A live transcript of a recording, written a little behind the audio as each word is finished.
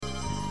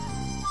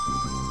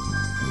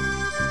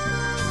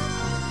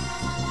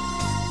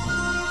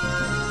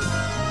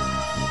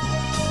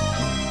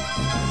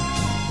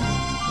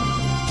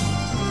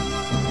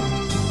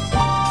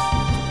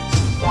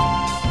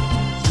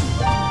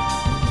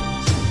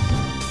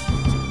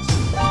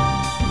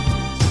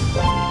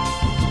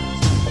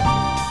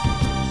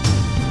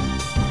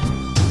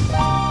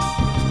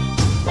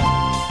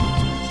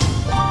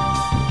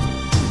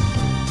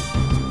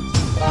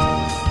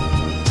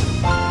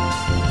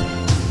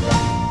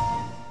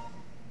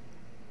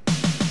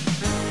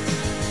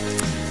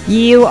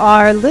You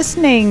are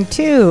listening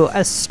to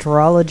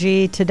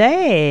Astrology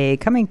Today,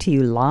 coming to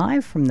you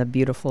live from the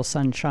beautiful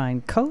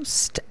Sunshine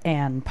Coast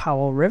and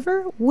Powell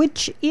River,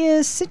 which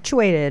is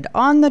situated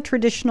on the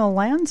traditional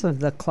lands of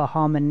the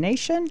Tla'amin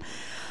Nation.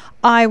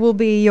 I will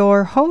be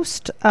your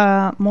host,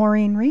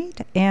 Maureen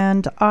Reed,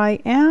 and I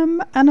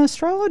am an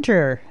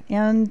astrologer.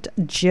 And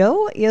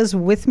Jill is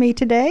with me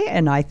today,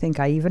 and I think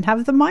I even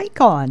have the mic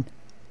on.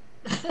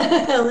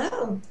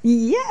 Hello.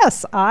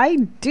 Yes,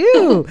 I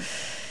do.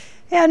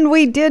 And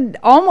we did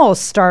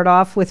almost start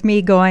off with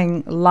me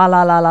going la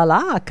la la la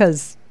la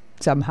because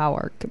somehow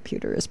our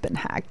computer has been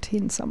hacked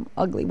in some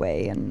ugly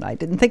way. And I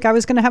didn't think I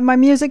was going to have my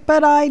music,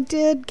 but I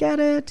did get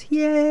it.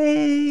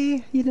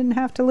 Yay. You didn't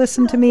have to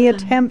listen to me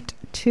attempt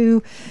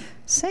to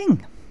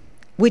sing,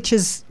 which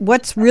is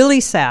what's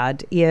really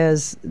sad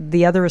is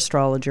the other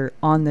astrologer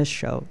on this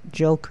show,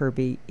 Jill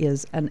Kirby,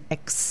 is an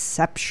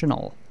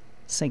exceptional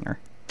singer.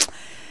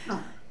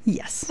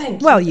 Yes.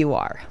 Well, you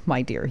are,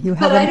 my dear. You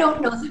have. But I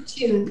don't know the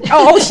tune.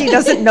 Oh, she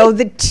doesn't know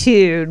the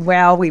tune.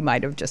 Well, we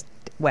might have just.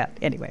 Well,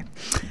 anyway.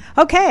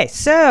 Okay,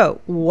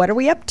 so what are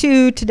we up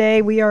to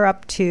today? We are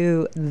up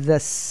to the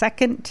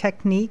second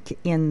technique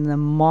in the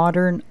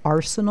modern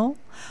arsenal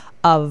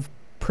of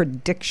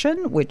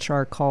prediction, which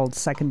are called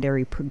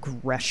secondary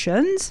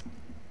progressions.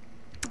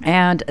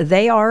 And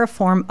they are a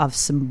form of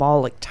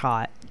symbolic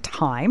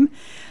time.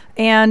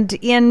 And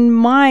in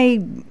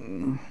my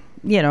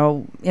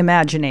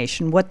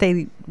imagination, what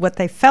they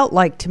felt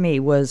like to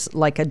me was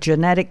like a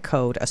genetic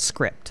code, a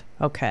script.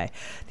 Okay.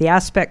 The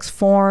aspects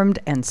formed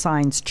and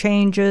signs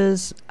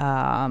changes,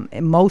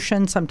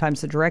 emotion,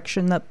 sometimes the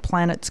direction that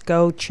planets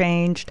go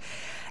changed.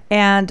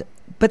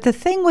 But the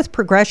thing with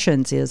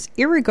progressions is,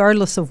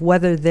 irregardless of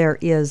whether there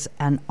is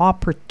an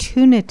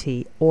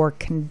opportunity or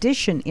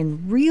condition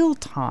in real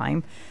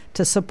time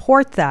to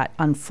support that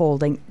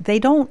unfolding, they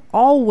don't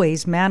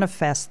always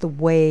manifest the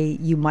way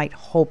you might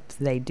hope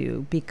they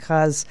do,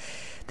 because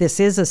this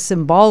is a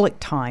symbolic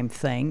time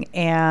thing,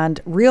 and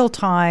real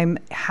time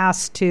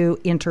has to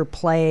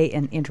interplay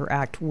and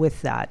interact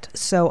with that.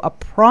 So a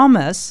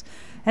promise,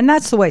 and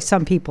that's the way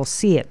some people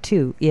see it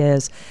too,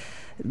 is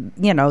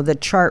the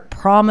chart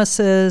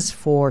promises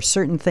for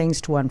certain things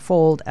to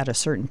unfold at a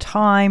certain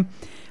time.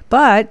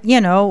 But,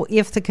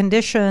 if the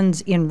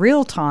conditions in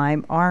real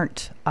time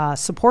aren't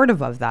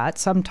supportive of that,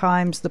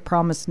 sometimes the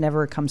promise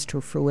never comes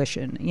to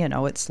fruition.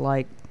 It's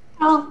like...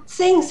 Well,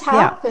 things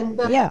happen,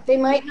 but they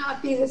might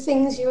not be the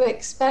things you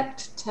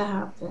expect to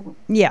happen.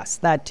 Yes,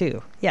 that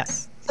too.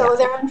 Yes. So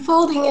they're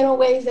unfolding in a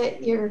way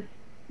that you're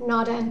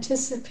not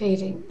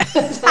anticipating.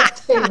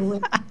 That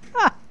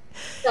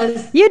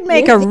You'd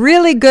make a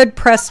really good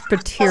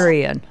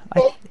Presbyterian.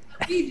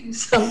 We do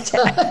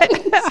sometimes.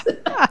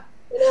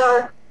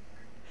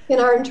 in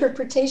our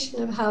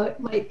interpretation of how it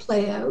might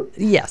play out.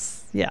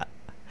 Yes, yeah.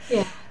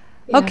 Yeah.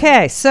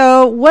 Okay,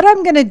 so what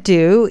I'm going to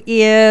do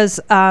is,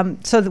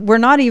 we're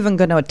not even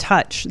going to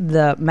touch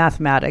the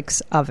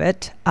mathematics of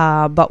it,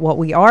 but what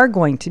we are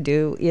going to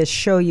do is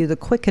show you the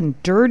quick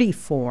and dirty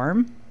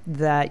form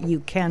that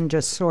you can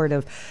just sort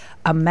of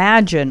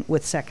imagine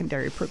with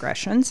secondary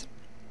progressions.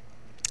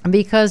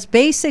 Because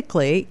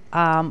basically,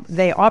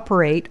 they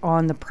operate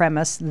on the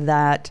premise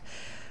that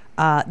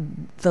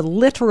the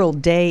literal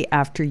day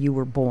after you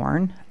were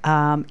born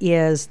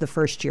is the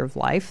first year of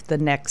life. The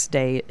next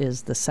day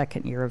is the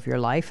second year of your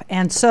life.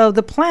 And so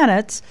the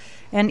planets,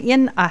 and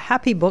in a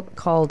happy book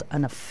called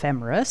An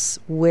Ephemeris,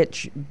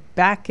 which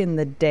back in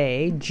the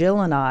day, Jill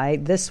and I,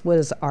 this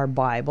was our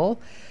Bible.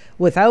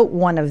 Without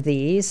one of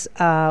these,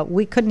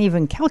 we couldn't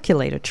even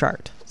calculate a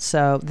chart.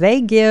 So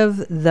they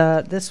give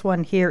this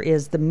one here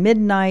is the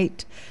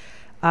midnight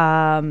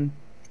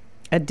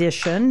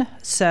edition.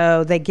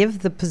 So they give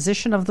the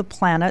position of the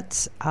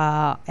planets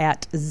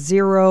at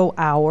 0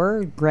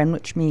 hour,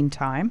 Greenwich Mean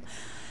Time.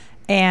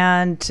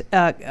 And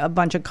a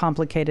bunch of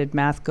complicated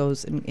math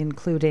goes,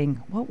 including,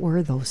 what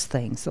were those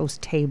things, those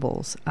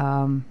tables?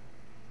 Not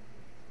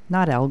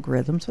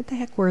algorithms. What the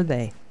heck were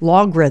they?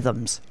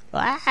 Logarithms.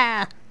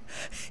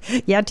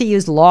 You had to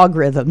use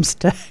logarithms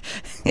to...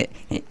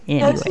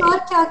 Anyway. That's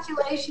not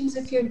calculations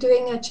if you're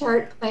doing a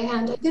chart by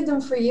hand. I did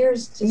them for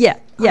years. Yeah.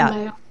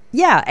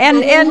 Yeah,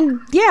 and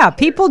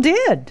people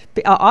did,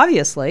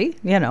 obviously,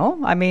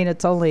 I mean,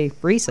 it's only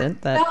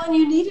recent that... Well, and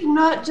you needed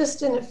not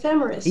just an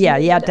ephemeris. Yeah,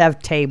 you had to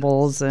have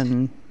tables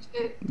and...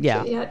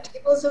 Yeah,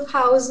 tables of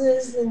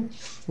houses and...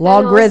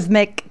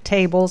 Logarithmic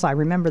tables, I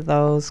remember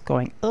those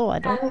going, I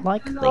don't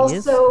like these.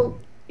 Also,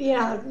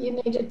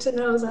 you needed to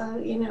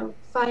know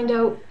find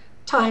out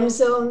time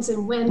zones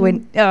and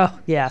when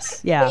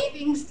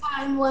savings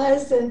time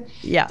was, and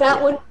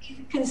that wouldn't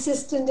be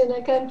consistent in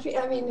a country.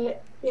 I mean,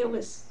 it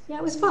was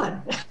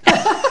fun.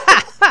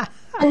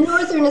 And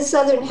northern and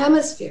southern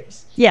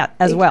hemispheres. Yeah,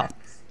 as well.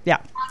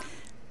 Yeah.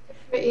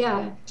 But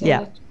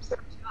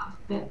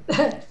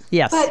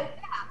yes. But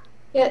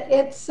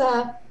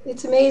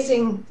it's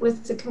amazing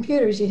with the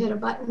computers. You hit a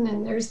button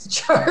and there's the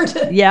chart.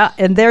 Yeah,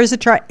 and there's a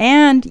chart,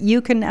 and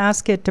you can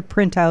ask it to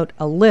print out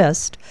a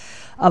list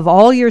of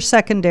all your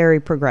secondary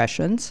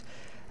progressions,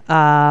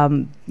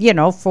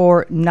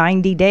 for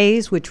 90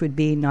 days, which would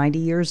be 90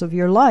 years of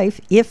your life,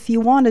 if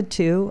you wanted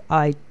to.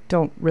 I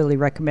don't really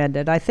recommend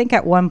it. I think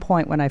at one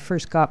point when I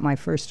first got my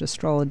first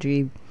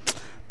astrology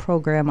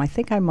program, I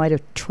think I might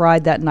have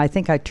tried that, and I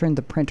think I turned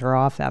the printer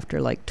off after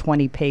like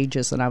 20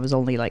 pages, and I was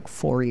only like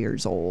 4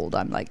 years old.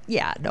 I'm like,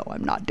 yeah, no,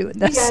 I'm not doing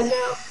this. Yeah,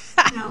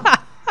 no.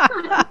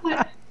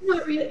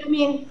 Not really. I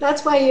mean,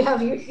 that's why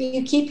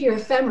you keep your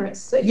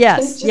ephemeris. So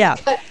yes, yeah.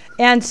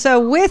 And so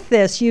with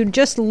this, you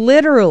just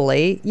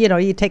literally,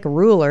 you take a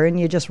ruler and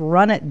you just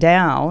run it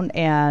down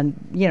and,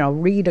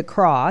 read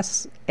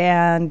across,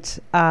 and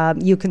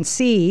you can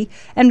see,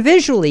 and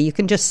visually you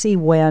can just see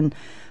when,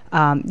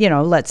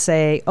 let's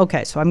say,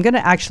 okay, so I'm going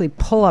to actually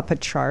pull up a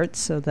chart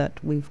so that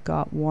we've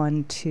got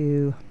one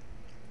to,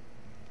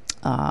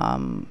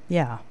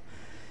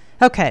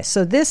 Okay,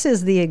 so this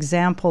is the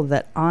example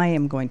that I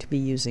am going to be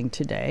using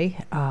today,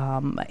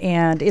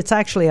 and it's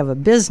actually of a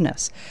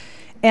business.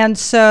 And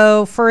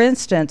so, for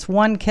instance,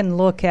 one can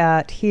look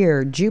at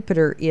here,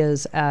 Jupiter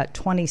is at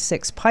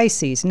 26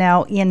 Pisces.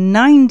 Now, in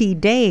 90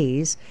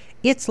 days,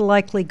 it's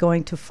likely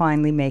going to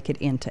finally make it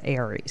into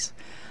Aries.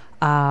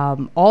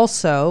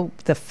 Also,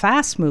 the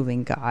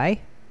fast-moving guy,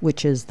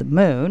 which is the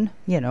moon,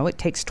 it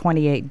takes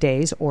 28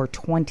 days or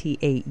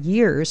 28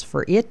 years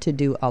for it to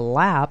do a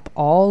lap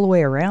all the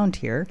way around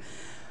here.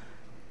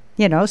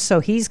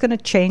 So he's going to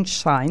change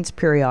signs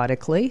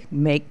periodically,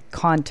 make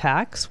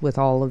contacts with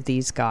all of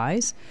these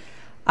guys.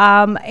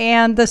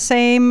 And the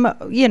same,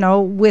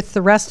 with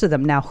the rest of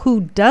them. Now,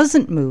 who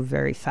doesn't move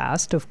very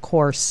fast, of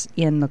course,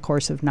 in the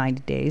course of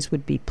 90 days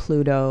would be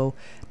Pluto,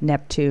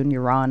 Neptune,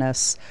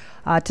 Uranus,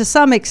 to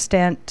some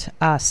extent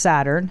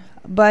Saturn.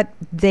 But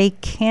they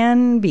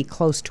can be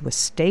close to a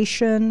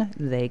station.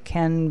 They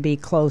can be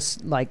close,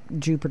 like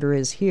Jupiter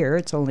is here.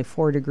 It's only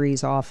 4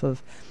 degrees off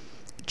of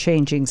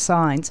changing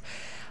signs.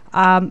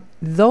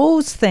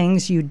 Those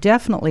things you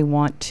definitely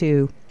want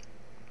to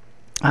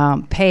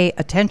pay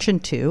attention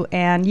to,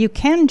 and you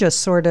can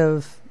just sort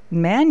of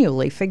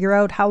manually figure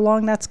out how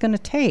long that's going to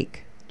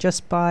take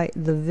just by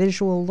the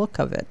visual look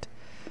of it.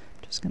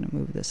 Just going to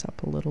move this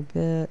up a little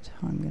bit.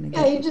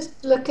 You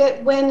just look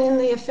at when in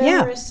the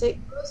ephemeris it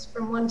goes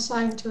from one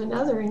sign to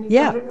another, and you've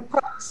got an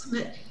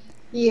approximate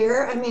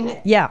year. I mean,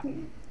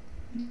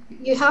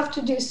 you have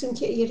to do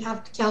you'd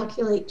have to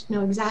calculate to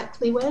know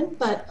exactly when,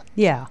 but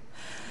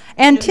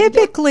and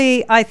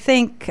typically, I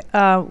think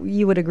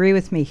you would agree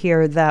with me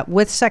here that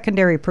with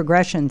secondary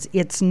progressions,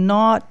 it's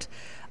not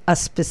a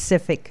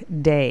specific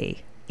day.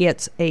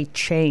 It's a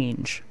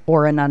change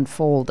or an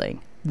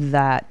unfolding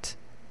that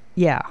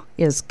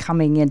is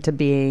coming into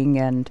being,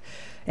 and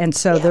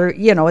so there,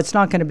 it's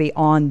not going to be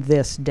on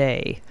this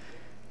day,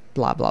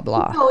 blah blah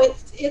blah. No,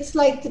 it's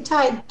like the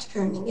tide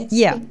turning. It's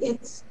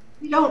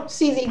you don't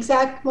see the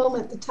exact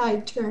moment the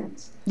tide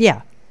turns.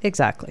 Yeah,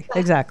 exactly.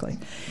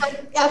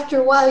 But after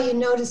a while, you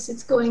notice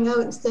it's going out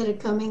instead of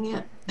coming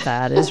in.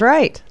 That is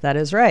right.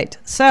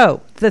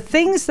 So the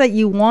things that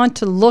you want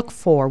to look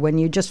for when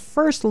you just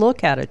first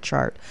look at a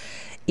chart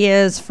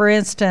is, for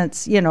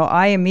instance,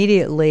 I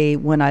immediately,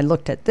 when I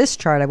looked at this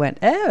chart, I went,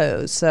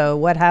 oh, so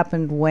what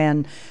happened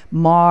when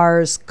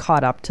Mars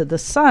caught up to the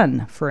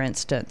sun, for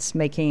instance,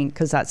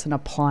 because that's an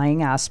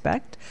applying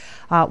aspect.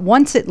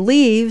 Once it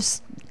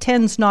leaves,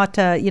 tends not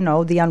to,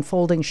 the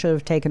unfolding should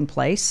have taken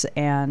place.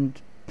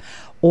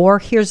 Or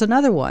here's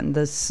another one.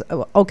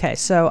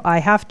 So I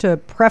have to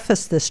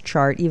preface this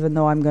chart, even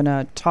though I'm going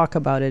to talk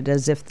about it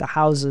as if the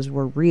houses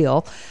were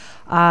real.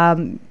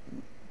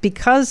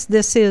 Because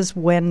this is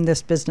when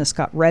this business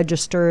got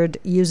registered,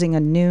 using a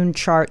noon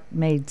chart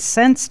made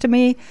sense to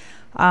me.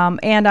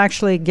 And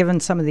actually, given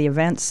some of the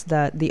events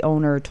that the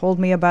owner told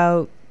me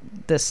about,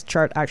 this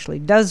chart actually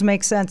does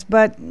make sense.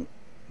 But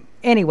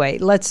anyway,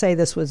 let's say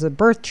this was a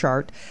birth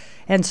chart.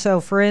 And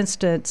so, for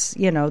instance,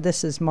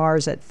 this is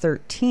Mars at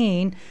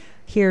 13.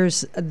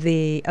 Here's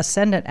the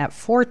ascendant at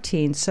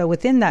 14. So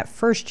within that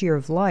first year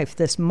of life,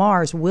 this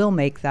Mars will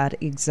make that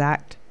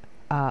exact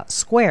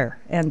square.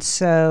 And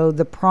so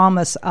the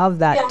promise of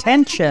that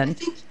tension,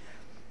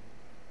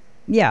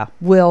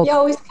 will... You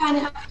always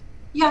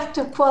you have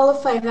to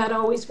qualify that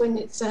always when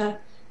it's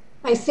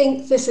I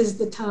think this is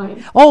the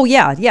time. Oh,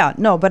 yeah.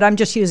 No, but I'm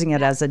just using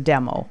it as a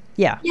demo.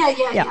 Yeah.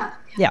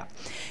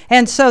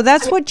 And so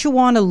that's what you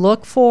want to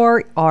look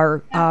for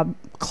are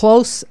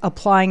close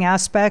applying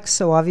aspects.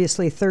 So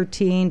obviously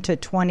 13 to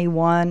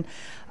 21,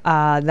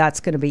 that's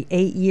going to be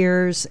 8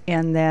 years.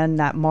 And then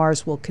that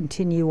Mars will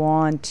continue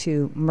on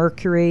to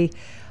Mercury.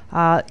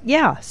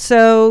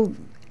 So,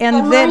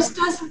 and then...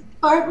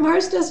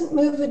 Mars doesn't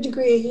move a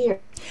degree a year.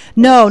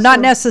 No, not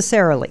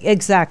necessarily.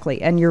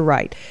 Exactly. And you're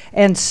right.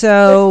 And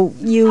so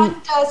the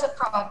sun does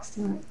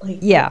approximately.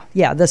 Yeah.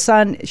 The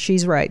sun,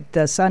 she's right.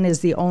 The sun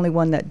is the only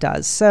one that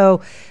does.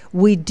 So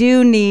we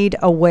do need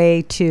a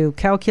way to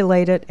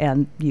calculate it,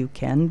 and you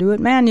can do it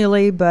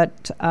manually,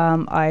 but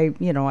I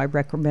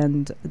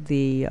recommend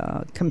the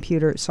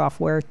computer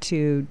software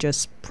to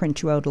just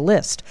print you out a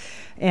list.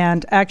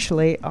 And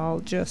actually, I'll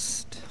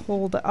just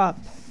hold up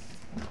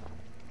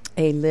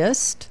a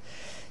list.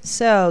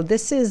 So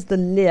this is the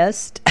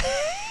list.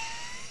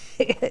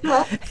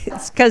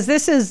 It's because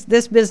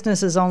this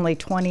business is only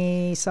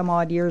 20 some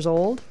odd years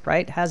old,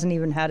 right? Hasn't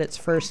even had its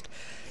first,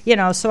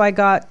 so I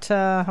got,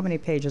 how many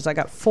pages? I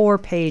got 4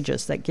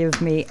 pages that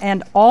give me,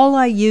 and all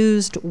I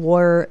used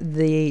were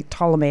the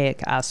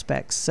Ptolemaic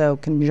aspects. So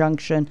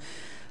conjunction,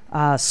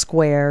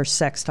 square,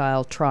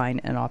 sextile, trine,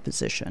 and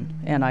opposition.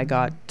 And I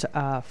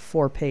got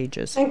 4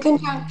 pages. And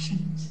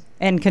conjunctions.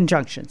 And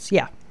conjunctions,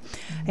 yeah.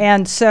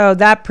 And so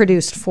that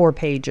produced 4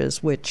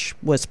 pages, which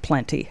was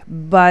plenty.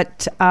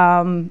 But,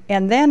 and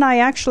then I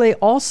actually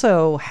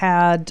also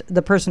had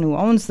the person who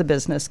owns the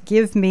business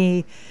give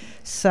me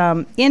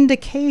some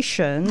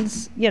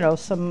indications,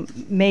 some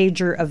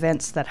major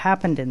events that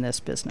happened in this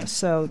business.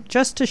 So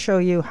just to show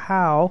you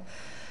how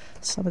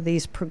some of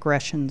these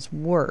progressions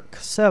work.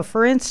 So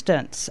for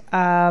instance,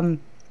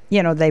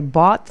 they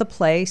bought the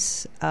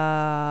place,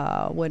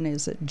 when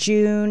is it?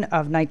 June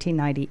of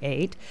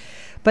 1998.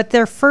 But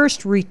their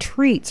first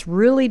retreats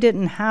really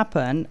didn't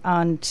happen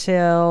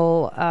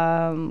until,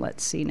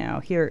 let's see now,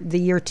 here, the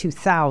year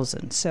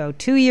 2000. So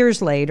 2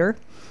 years later.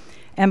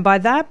 And by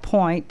that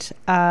point,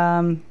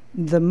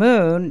 the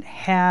moon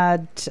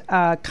had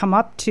come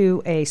up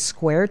to a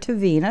square to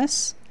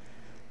Venus.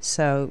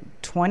 So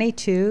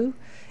 22.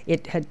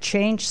 It had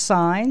changed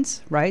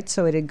signs, right?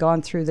 So it had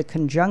gone through the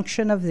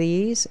conjunction of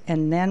these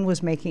and then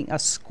was making a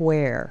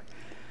square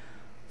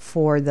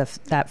for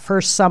that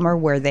first summer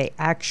where they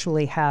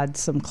actually had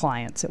some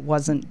clients. It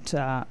wasn't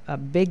a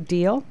big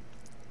deal.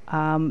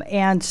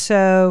 And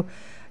so,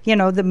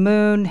 the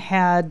moon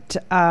had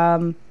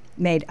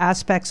made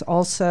aspects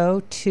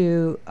also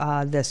to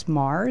this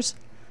Mars,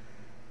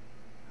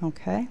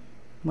 okay,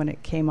 when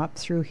it came up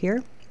through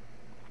here.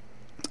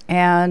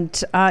 And,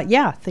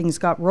 things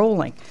got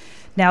rolling.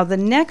 Now, the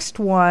next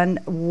one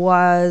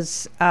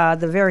was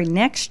the very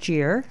next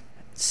year.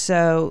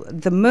 So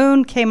the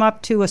moon came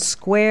up to a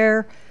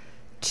square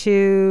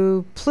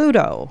to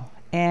Pluto,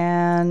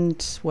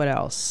 and what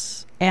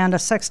else? And a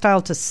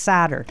sextile to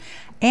Saturn,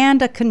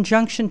 and a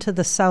conjunction to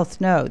the south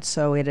node.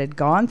 So it had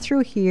gone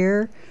through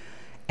here,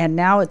 and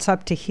now it's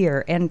up to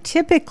here. And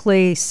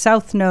typically,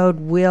 south node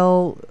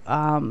will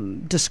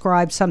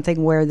describe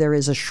something where there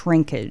is a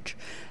shrinkage.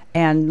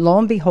 And lo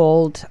and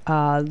behold,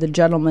 the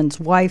gentleman's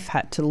wife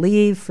had to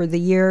leave for the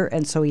year,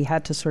 and so he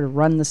had to sort of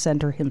run the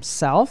center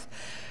himself.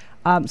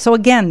 So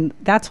again,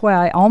 that's why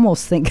I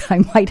almost think I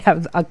might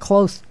have a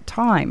close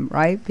time,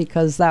 right?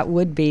 Because that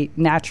would be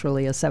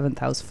naturally a 7th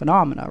house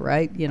phenomena,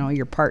 right?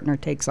 Your partner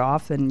takes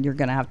off and you're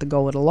going to have to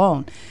go it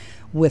alone,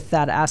 with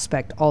that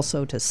aspect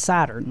also to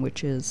Saturn,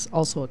 which is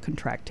also a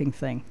contracting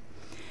thing.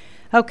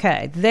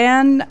 Okay,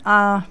 then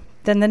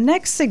the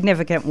next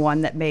significant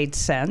one that made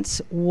sense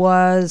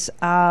was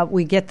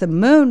we get the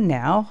moon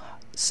now.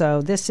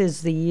 So this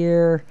is the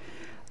year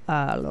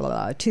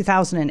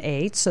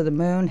 2008. So the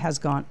moon has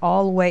gone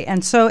all the way.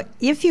 And so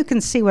if you can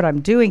see what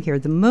I'm doing here,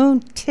 the moon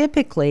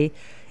typically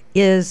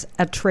is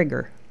a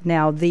trigger.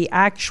 Now, the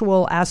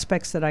actual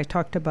aspects that I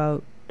talked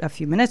about a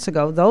few minutes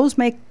ago, those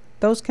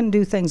can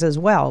do things as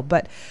well.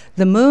 But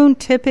the moon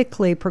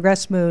typically,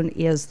 progressed moon,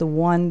 is the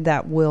one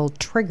that will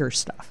trigger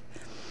stuff.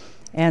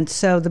 And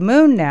so the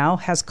moon now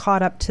has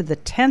caught up to the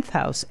 10th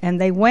house, and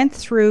they went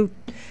through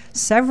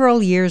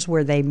several years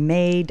where they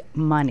made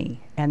money.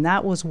 And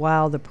that was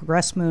while the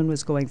progressed moon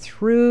was going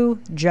through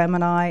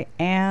Gemini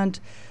and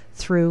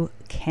through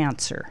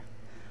Cancer.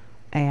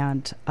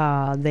 And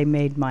they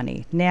made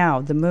money. Now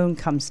the moon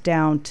comes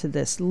down to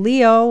this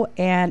Leo,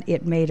 and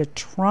it made a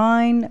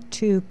trine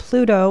to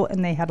Pluto,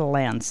 and they had a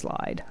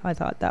landslide. I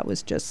thought that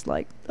was just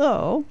like,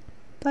 oh,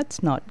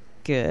 that's not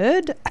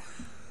good.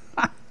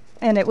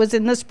 And it was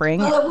in the spring.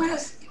 Well, it would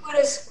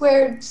have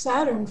squared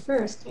Saturn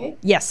first, eh?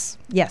 Yes,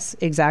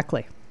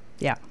 exactly.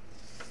 Yeah.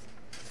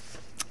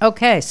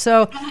 Okay,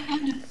 so...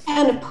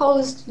 And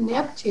opposed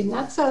Neptune.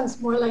 That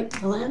sounds more like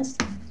the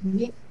landslide to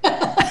me.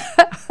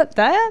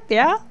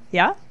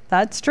 Yeah,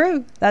 that's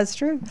true.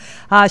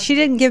 She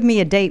didn't give me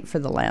a date for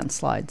the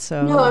landslide,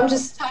 so... No, I'm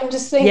just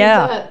saying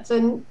that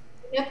the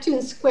Neptune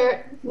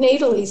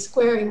natally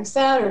squaring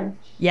Saturn.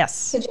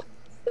 Yes.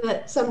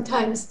 That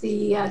sometimes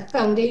the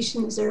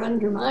foundations are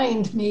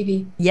undermined,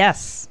 maybe.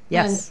 Yes.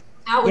 And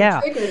that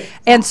would trigger.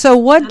 And so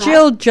what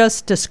Jill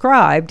just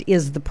described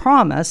is the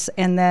promise,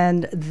 and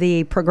then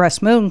the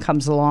progressed moon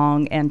comes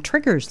along and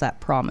triggers that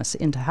promise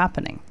into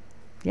happening.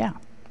 Yeah.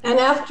 And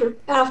after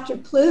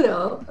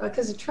Pluto,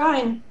 because a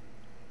trine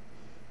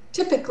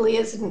typically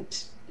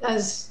isn't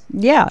as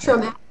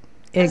traumatic.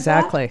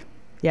 Exactly. That.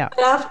 Yeah.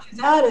 But after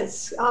that,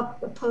 it's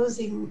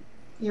opposing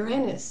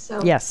Uranus.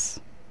 So yes.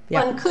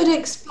 Yeah. One could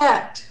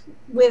expect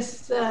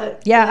with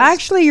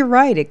actually, you're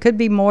right. It could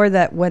be more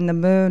that when the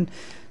moon.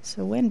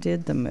 So when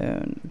did the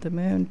moon? The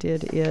moon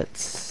did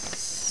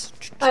its.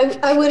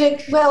 I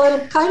would. Well,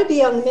 it'll kind of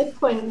be on the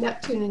midpoint of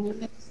Neptune in your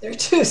mix there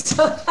too.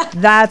 So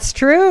that's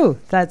true.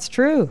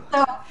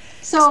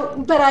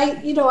 So, but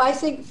I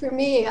think for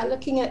me,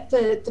 looking at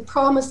the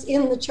promise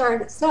in the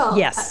chart itself.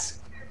 Yes.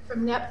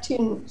 From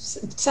Neptune,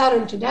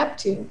 Saturn to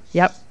Neptune.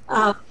 Yep.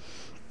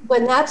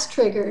 When that's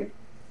triggered,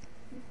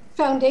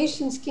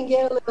 foundations can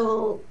get a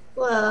little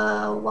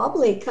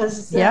wobbly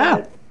because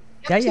yeah,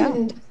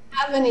 Neptune doesn't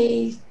have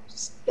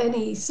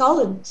any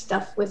solid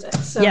stuff with it.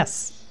 So.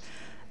 Yes.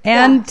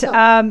 And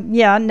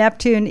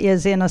Neptune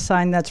is in a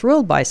sign that's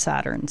ruled by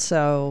Saturn.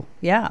 So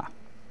yeah.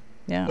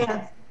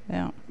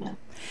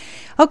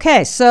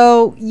 Okay,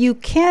 so you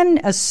can,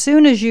 as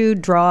soon as you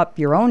draw up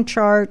your own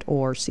chart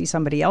or see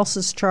somebody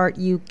else's chart,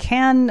 you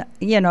can,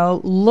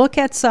 look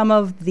at some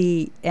of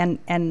the and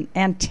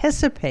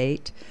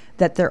anticipate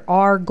that there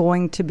are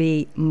going to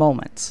be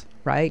moments,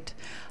 right?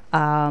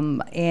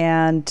 And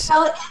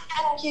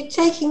you're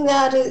taking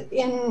that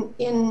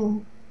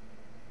in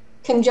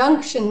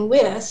conjunction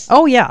with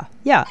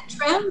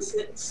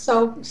transits.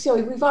 So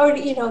we've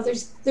already,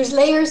 there's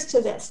layers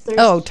to this.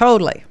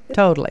 Totally.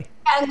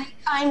 And they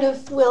kind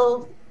of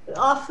will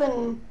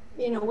often,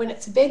 when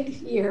it's a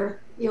big year,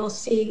 you'll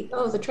see,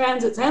 the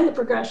transits and the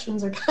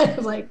progressions are kind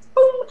of like,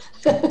 boom.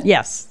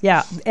 Yes,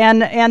 yeah.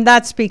 And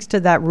that speaks to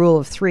that rule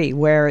of 3,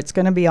 where it's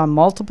going to be on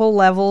multiple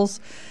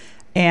levels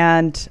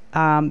and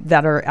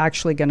that are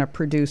actually going to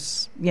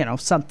produce,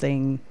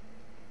 something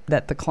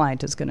that the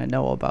client is going to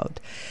know about.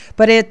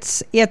 But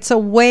it's a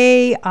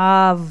way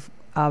of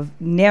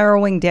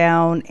narrowing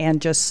down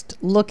and just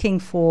looking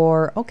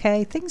for,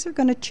 okay, things are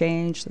going to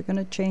change. They're going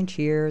to change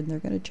here and they're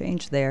going to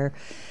change there.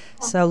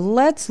 So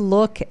let's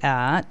look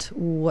at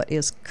what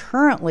is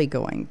currently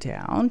going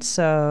down.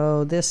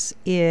 So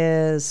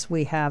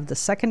we have the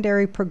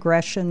secondary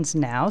progressions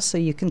now. So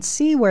you can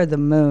see where the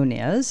moon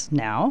is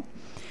now.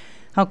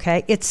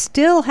 Okay, it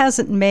still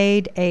hasn't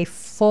made a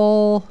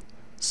full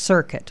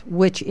circuit,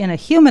 which in a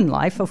human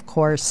life, of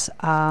course,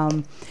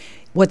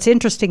 what's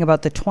interesting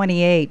about the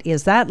 28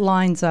 is that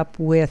lines up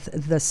with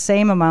the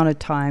same amount of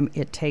time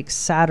it takes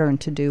Saturn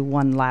to do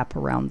one lap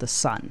around the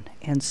sun.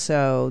 And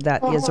so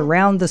that is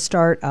around the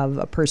start of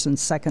a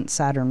person's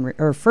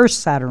first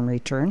Saturn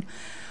return.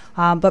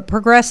 But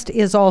Progressed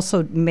is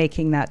also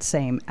making that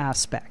same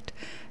aspect.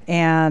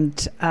 And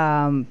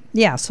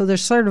so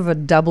there's sort of a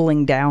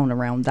doubling down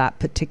around that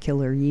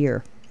particular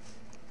year.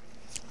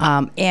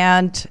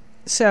 And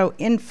so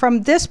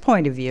from this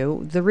point of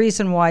view, the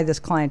reason why this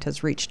client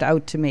has reached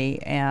out to me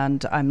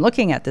and I'm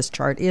looking at this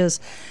chart is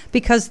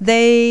because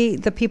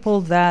the people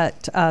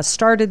that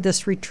started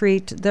this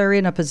retreat, they're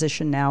in a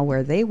position now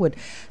where they would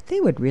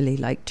really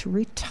like to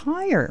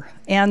retire.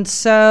 And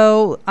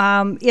so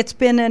it's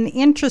been an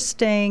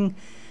interesting,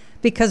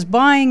 because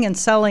buying and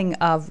selling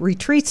of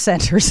retreat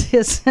centers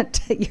isn't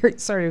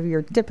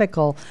your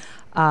typical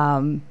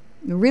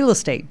real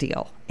estate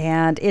deal.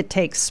 And it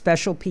takes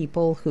special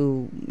people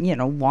who,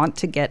 want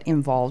to get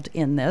involved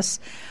in this.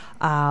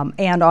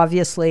 And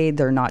obviously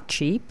they're not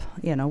cheap.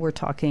 We're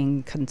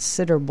talking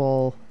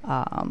considerable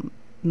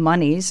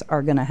monies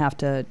are going to have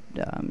to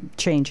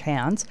change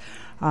hands.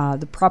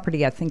 The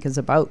property, I think, is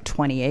about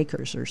 20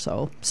 acres or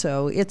so.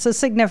 So it's a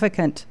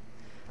significant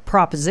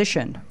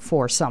proposition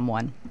for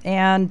someone.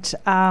 And,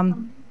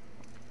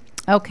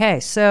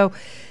 so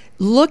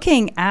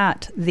looking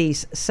at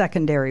these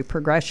secondary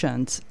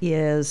progressions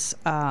is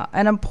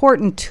an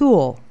important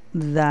tool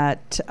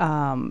that,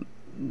 that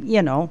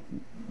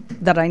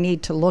I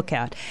need to look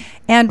at.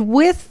 And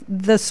with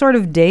the sort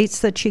of dates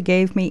that she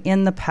gave me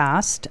in the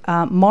past,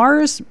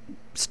 Mars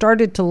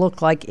started to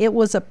look like it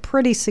was a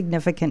pretty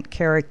significant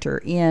character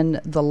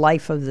in the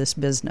life of this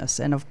business.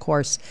 And of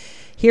course,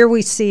 here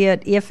we see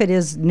it. If it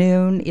is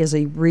noon, is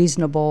a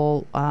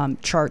reasonable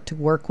chart to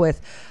work with.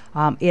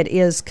 It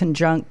is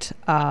conjunct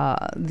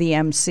the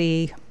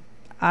MC.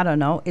 I don't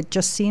know. It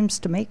just seems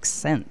to make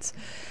sense.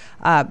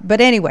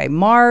 But anyway,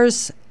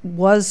 Mars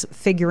was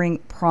figuring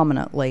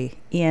prominently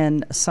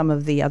in some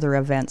of the other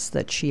events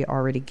that she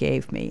already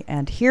gave me.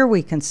 And here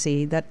we can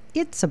see that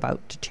it's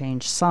about to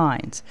change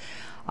signs.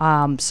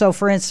 So,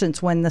 for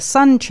instance, when the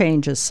sun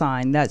changes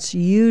sign, that's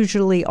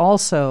usually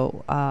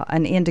also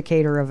an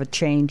indicator of a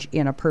change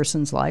in a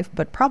person's life,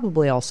 but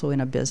probably also in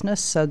a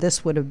business. So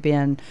this would have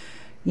been,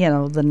 the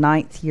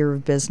 9th year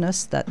of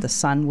business that the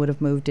sun would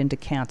have moved into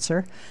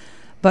Cancer.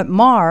 But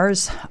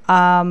Mars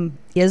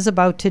is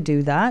about to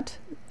do that.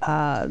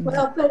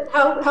 But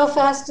how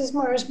fast is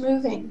Mars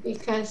moving?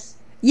 Because...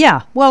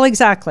 Yeah, well,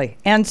 exactly.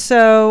 And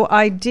so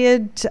I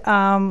did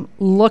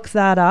look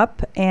that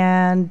up,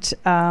 and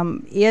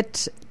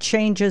it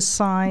changes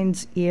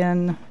signs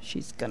in...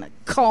 She's going to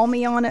call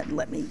me on it.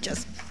 Let me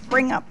just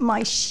bring up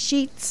my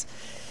sheets.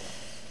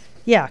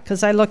 Yeah,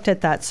 because I looked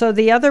at that. So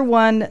the other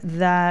one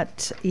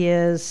that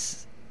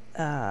is...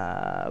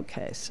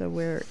 okay, so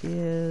where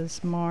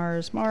is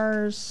Mars?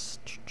 Mars...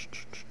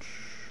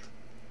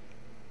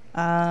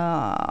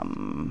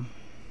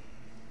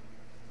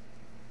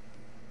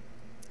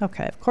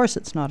 Okay, of course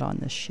it's not on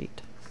this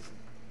sheet.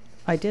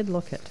 I did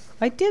look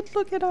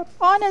it up.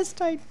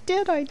 Honest, I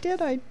did.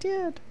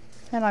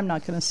 And I'm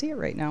not going to see it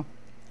right now.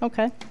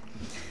 Okay.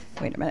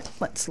 Wait a minute.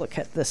 Let's look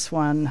at this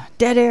one.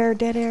 Dead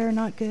air.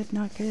 Not good.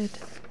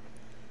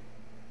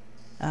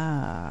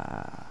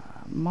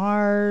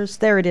 Mars.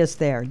 There it is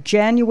there.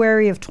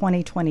 January of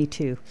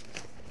 2022.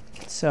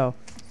 So,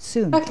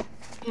 soon. Okay.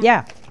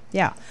 Yeah.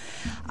 Yeah.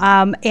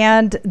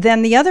 And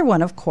then the other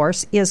one, of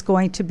course, is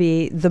going to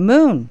be the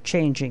moon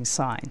changing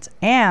signs.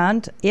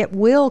 And it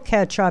will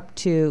catch up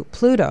to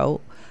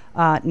Pluto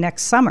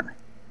next summer,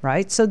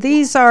 right? So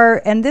these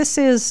are, and this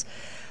is,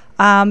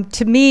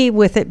 to me,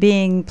 with it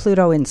being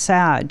Pluto in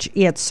Sag,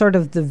 it's sort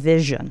of the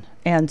vision.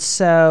 And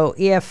so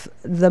if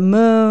the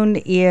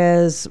moon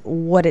is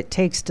what it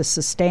takes to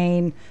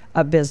sustain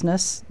a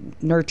business,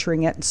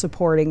 nurturing it and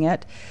supporting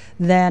it,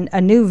 then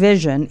a new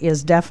vision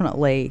is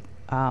definitely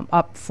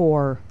up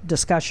for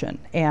discussion,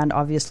 and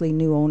obviously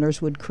new owners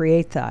would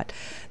create that.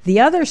 The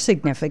other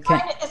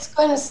significant... It's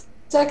going to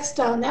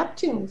sextile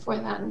Neptune for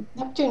them.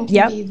 Neptune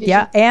can be vision.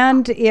 Yeah,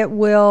 and it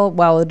will,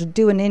 it'll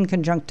do an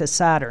inconjunct to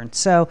Saturn.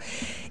 So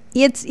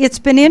it's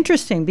been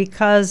interesting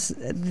because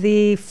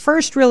the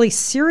first really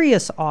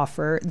serious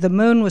offer, the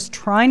moon was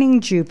trining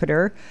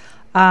Jupiter,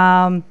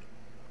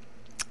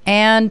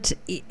 and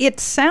it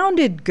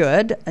sounded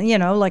good,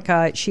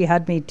 like she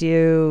had me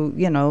do,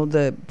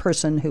 the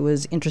person who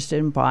was interested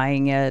in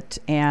buying it.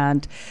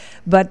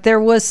 But there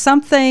was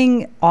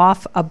something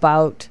off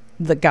about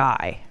the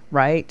guy,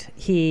 right?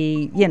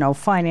 He,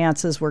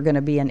 finances were going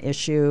to be an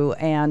issue.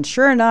 And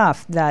sure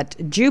enough, that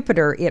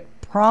Jupiter, it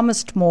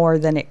promised more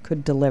than it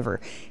could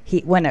deliver.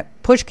 When a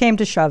push came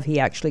to shove,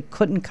 he actually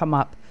couldn't come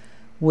up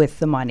with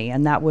the money.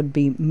 And that would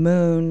be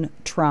moon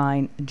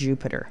trine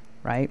Jupiter,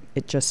 right?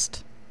 It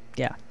just...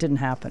 didn't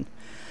happen.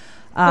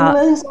 The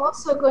moon's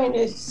also going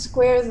to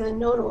square the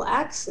nodal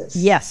axis.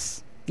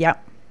 Yes,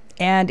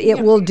 and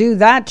it will do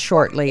that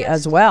shortly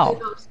as well.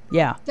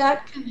 Yeah,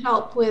 that can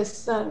help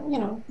with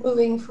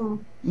moving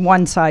from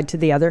one side to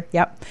the other.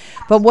 Yep.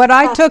 But what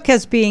I took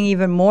as being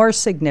even more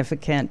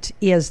significant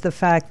is the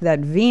fact that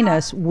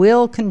Venus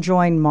will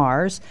conjoin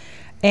Mars,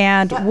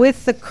 and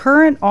with the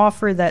current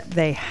offer that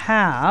they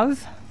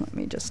have, let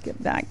me just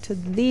get back to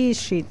these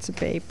sheets of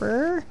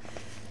paper.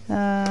 Page.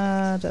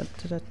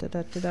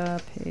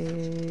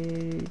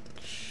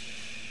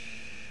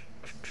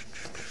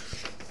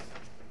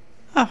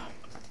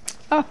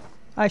 Oh,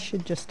 I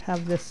should just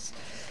have this.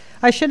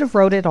 I should have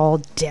wrote it all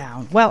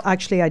down. Well,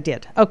 actually I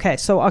did. Okay,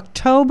 so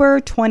October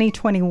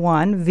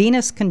 2021,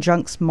 Venus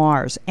conjuncts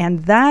Mars.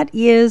 And that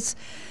is,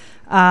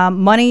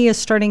 money is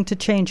starting to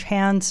change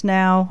hands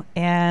now.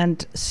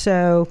 And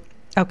so,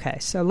 okay,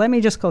 so let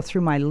me just go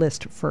through my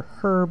list for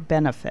her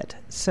benefit.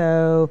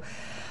 So...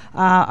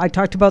 I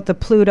talked about the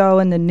Pluto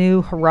and the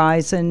New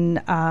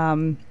Horizon.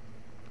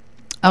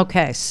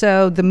 Okay,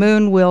 so the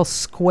moon will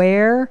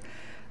square.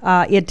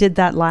 It did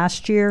that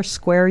last year,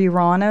 square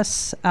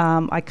Uranus.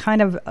 I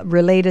kind of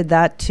related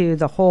that to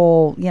the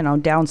whole,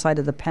 downside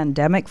of the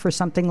pandemic for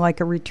something like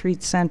a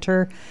retreat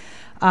center.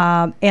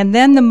 And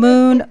then the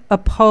moon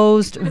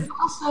opposed... It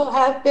also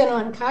have been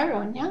on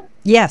Chiron, yeah?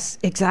 Yes,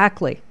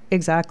 exactly.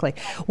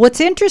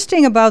 What's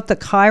interesting about the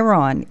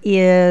Chiron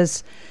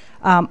is,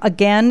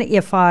 again,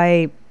 if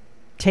I...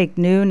 take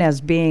noon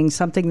as being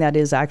something that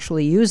is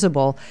actually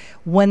usable.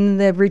 When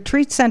the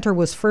retreat center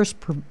was first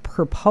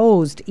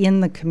proposed in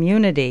the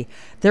community,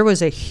 there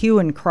was a hue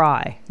and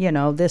cry.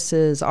 This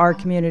is our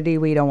community.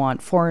 We don't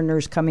want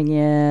foreigners coming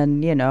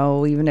in,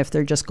 even if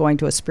they're just going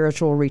to a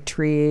spiritual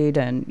retreat.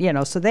 And,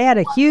 so they had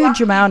a huge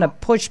amount of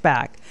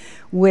pushback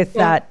with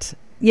that,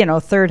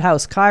 third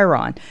house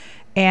Chiron.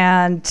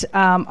 And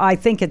I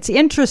think it's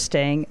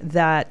interesting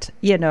that,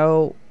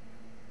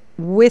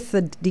 with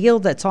the deal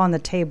that's on the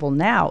table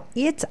now,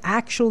 it's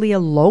actually a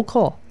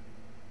local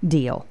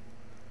deal.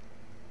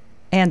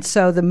 And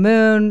so the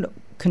moon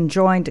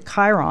conjoined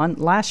Chiron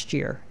last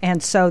year.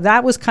 And so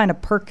that was kind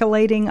of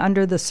percolating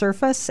under the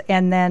surface.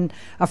 And then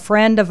a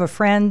friend of a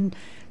friend,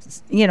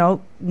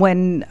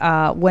 when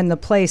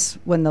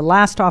the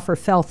last offer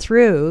fell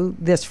through,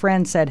 this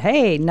friend said,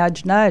 "Hey,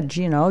 nudge, nudge,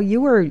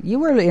 you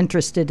were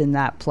interested in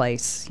that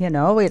place.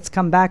 It's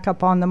come back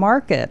up on the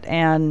market."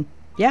 And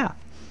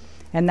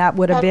and that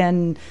would have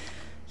been,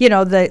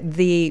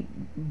 the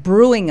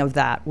brewing of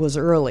that was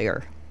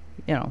earlier,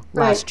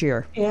 last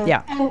year.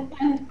 Yeah.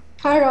 And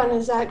Chiron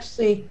is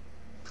actually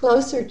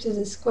closer to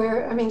the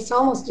square. I mean, it's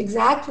almost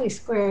exactly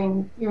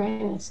squaring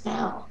Uranus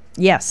now.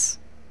 Yes.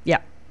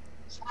 Yeah.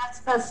 So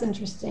that's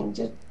interesting.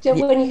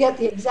 When you get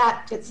the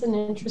exact, it's an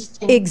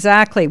interesting...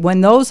 Exactly.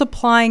 When those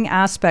applying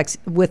aspects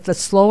with the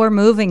slower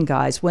moving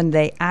guys, when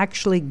they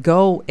actually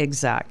go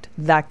exact,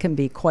 that can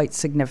be quite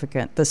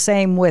significant. The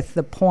same with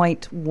the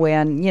point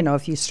when,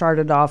 if you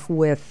started off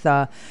with,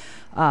 like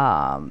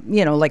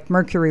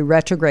Mercury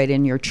retrograde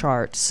in your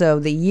chart. So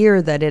the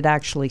year that it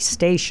actually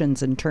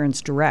stations and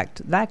turns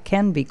direct, that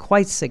can be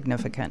quite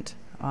significant.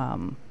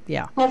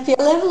 Yeah. If you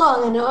live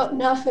long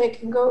enough, it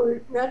can go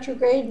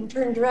retrograde and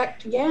turn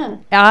direct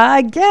again.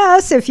 I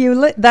guess if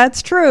you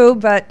that's true,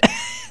 but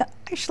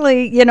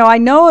actually, I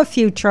know a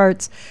few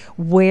charts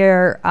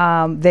where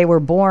they were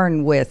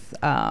born with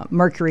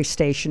Mercury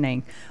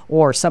stationing,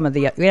 or some of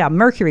the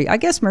Mercury. I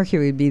guess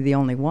Mercury would be the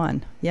only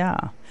one.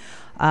 Yeah.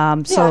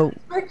 So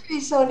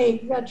Mercury's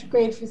only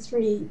retrograde for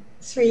three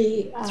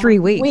 3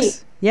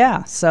 weeks.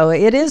 Yeah. So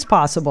it is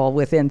possible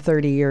within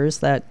 30 years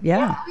that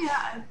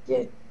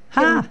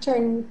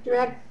turn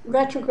direct,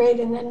 retrograde,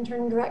 and then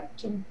turn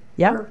direct.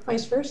 or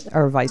vice versa.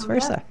 Or vice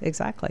versa,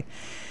 exactly.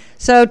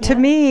 So to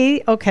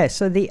me, okay,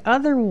 so the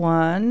other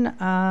one,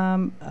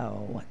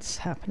 what's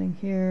happening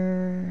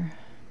here?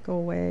 Go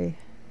away.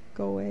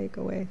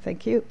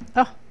 Thank you.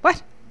 Oh,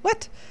 what?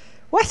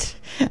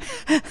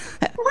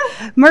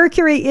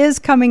 Mercury is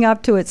coming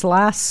up to its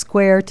last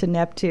square to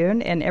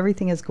Neptune, and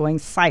everything is going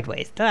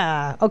sideways.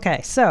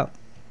 Okay, so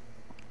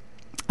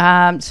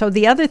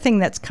the other thing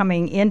that's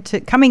coming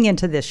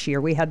into this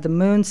year, we had the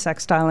moon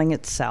sextiling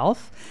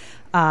itself.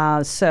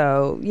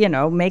 So,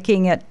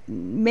 making it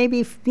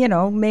maybe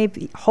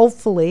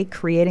hopefully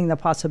creating the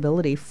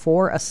possibility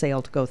for a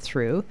sale to go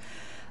through.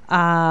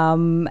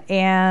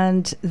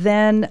 And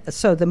then,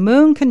 so the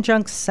moon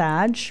conjunct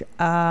Sag,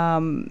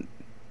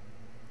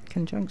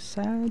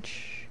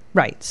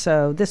 right.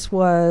 So this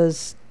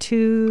was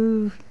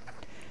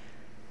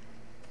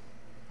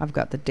I've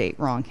got the date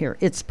wrong here.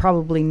 It's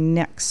probably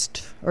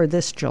next or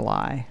this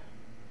July.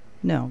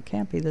 No,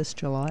 can't be this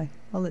July.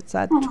 Well, it's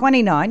at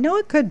 29. No,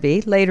 it could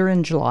be later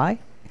in July.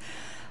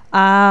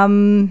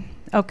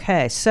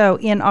 Okay, so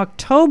in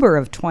October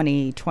of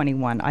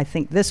 2021, I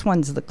think this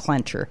one's the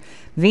clincher.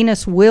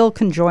 Venus will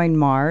conjoin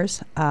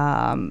Mars.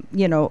 A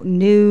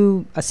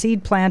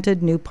seed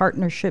planted, new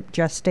partnership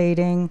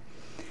gestating.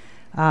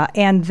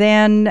 And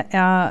then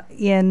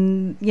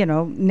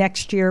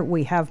next year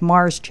we have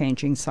Mars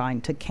changing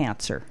sign to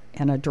Cancer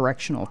and a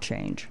directional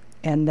change.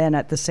 And then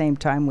at the same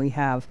time we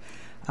have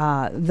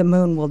the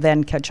moon will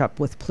then catch up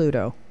with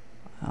Pluto.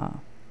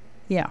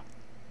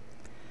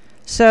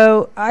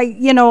 So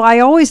I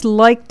always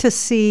like to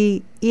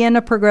see in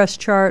a progress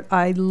chart,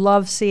 I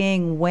love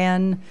seeing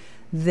when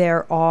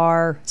there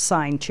are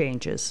sign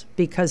changes,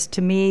 because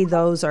to me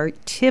those are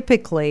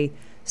typically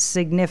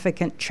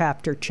significant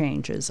chapter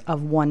changes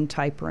of one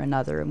type or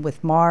another. And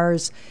with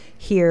Mars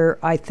here,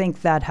 I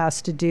think that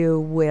has to do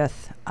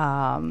with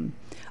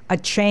a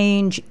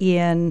change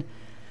in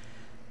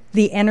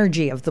the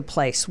energy of the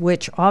place,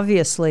 which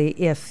obviously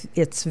if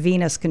it's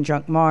Venus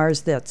conjunct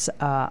Mars, that's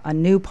a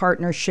new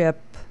partnership,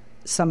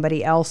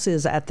 somebody else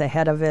is at the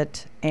head of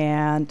it,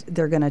 and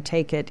they're going to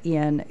take it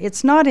in.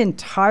 It's not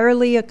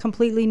entirely a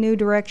completely new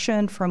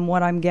direction from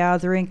what I'm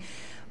gathering,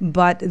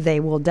 but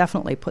they will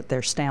definitely put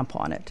their stamp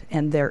on it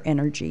and their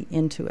energy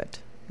into it.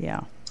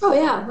 Yeah. Oh,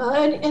 yeah. Well,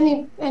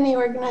 any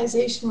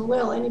organization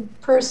will, any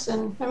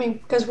person,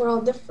 because we're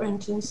all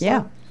different. And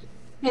so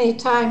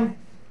anytime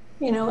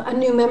a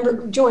new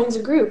member joins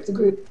a group, the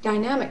group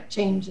dynamic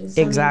changes.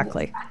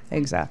 Exactly.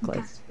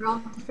 Because we're all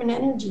different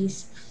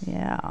energies.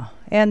 Yeah.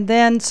 And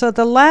then, so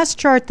the last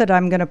chart that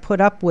I'm going to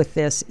put up with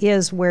this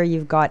is where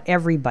you've got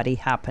everybody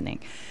happening.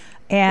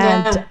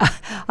 And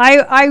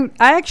I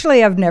actually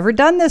have never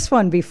done this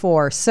one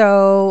before.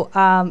 So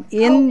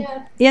in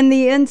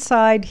the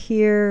inside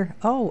here,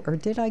 or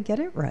did I get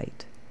it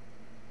right?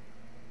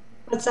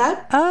 What's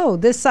that? Oh,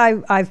 this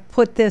I've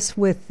put this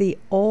with the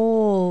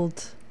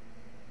old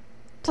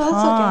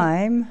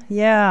time. Okay.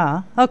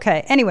 Yeah.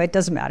 Okay. Anyway, it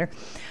doesn't matter.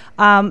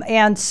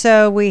 And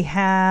so we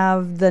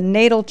have the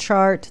natal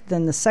chart,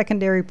 then the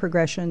secondary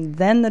progression,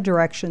 then the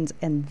directions,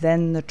 and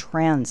then the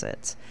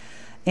transits.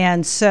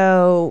 And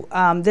so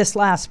this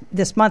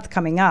month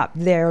coming up,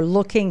 they're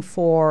looking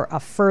for a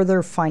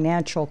further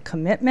financial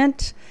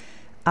commitment.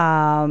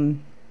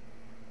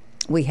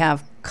 We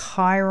have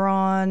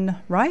Chiron,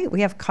 right?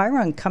 We have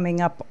Chiron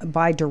coming up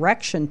by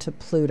direction to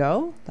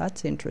Pluto.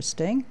 That's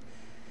interesting.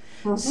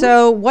 Mm-hmm.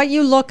 So what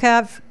you look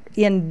at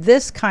in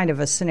this kind of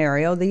a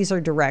scenario, these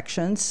are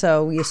directions.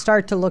 So you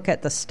start to look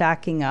at the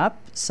stacking up.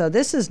 So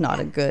this is not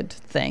a good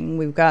thing.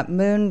 We've got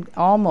Moon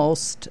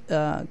almost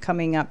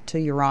coming up to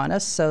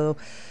Uranus. So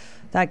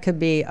that could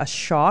be a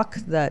shock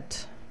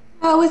that...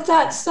 Well, with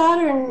that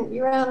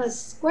Saturn-Uranus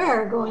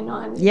square going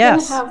on,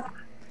 yes. you're going to have...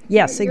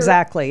 Yes,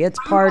 exactly. It's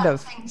part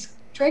of... things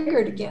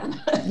triggered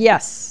again.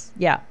 Yes.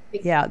 Yeah.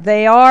 Yeah.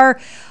 They are...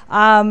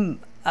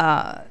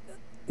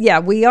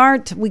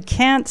 we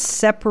can't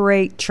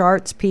separate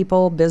charts,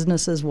 people,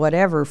 businesses,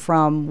 whatever,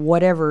 from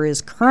whatever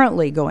is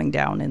currently going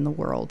down in the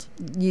world.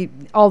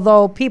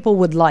 Although people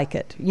would like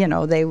it,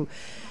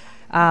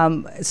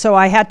 so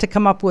I had to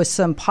come up with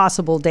some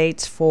possible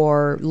dates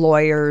for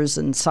lawyers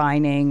and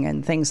signing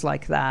and things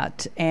like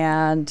that.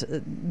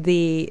 And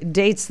the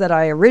dates that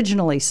I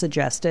originally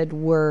suggested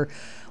were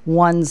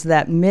ones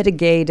that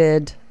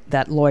mitigated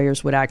that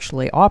lawyers would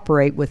actually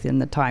operate within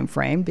the time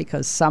frame,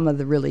 because some of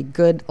the really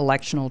good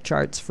electional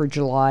charts for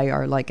July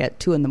are like at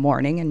 2 a.m,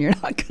 and you're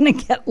not going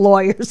to get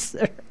lawyers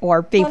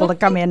or people to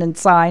come in and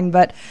sign.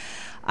 But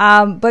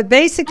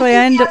basically,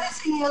 the other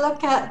thing you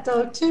look at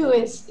though too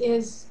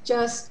is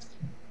just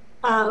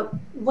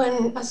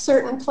when a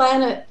certain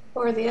planet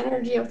or the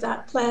energy of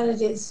that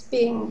planet is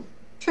being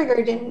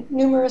triggered in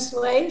numerous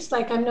ways.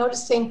 Like I'm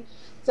noticing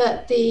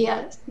that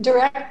the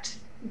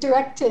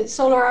directed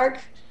solar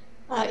arc.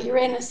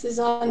 Uranus is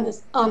on the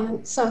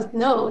south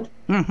node,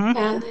 mm-hmm.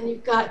 and then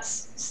you've got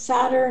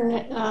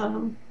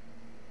Saturn,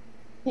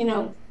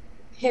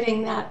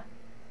 hitting that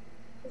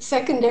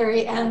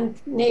secondary and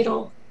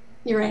natal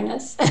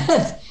Uranus.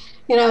 So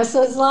there's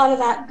a lot of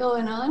that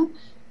going on.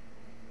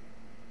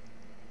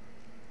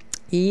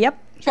 Yep.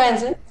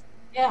 Transit.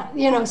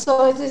 Yeah,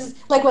 so it is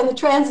like when the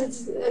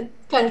transits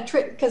kind of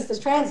because the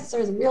transits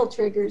are the real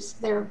triggers.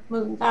 They're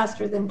moving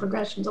faster than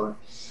progressions or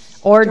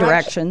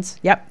directions.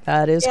 Yep,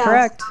 that is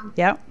correct. So,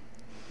 yep.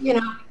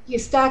 You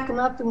stack them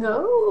up and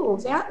go, oh,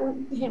 that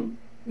one,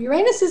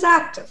 Uranus is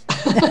active.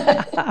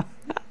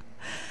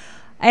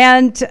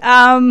 And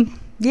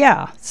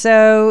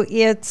so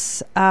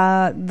it's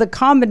the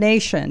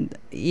combination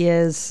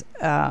is.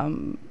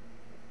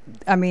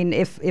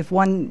 If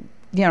one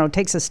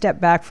takes a step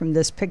back from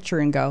this picture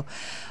and go,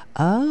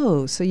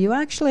 oh, so you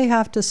actually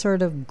have to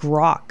sort of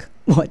grok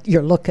what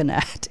you're looking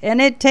at. And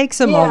it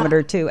takes a moment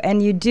or two.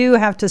 And you do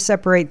have to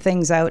separate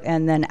things out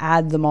and then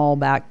add them all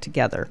back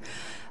together.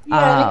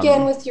 Yeah, and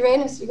again, with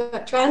Uranus, you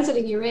got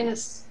transiting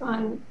Uranus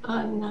on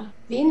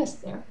Venus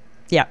there.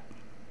 Yeah.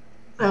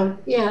 So,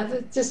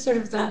 just sort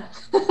of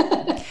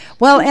that.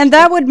 Well, and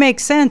that would make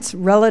sense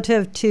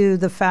relative to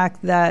the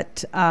fact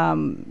that,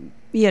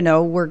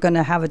 we're going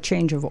to have a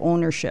change of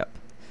ownership.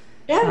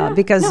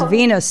 Because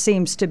Venus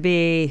seems to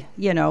be,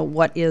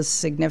 what is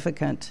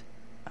significant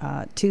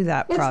to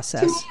that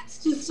process. To me,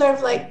 it's just sort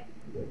of like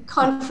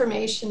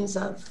confirmations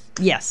of,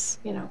 yes,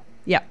 what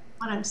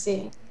I'm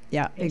seeing.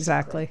 Yeah,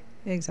 basically.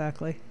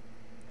 Exactly.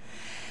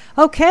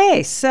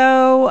 Okay,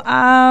 so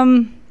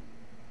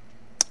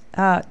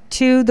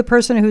to the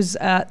person who's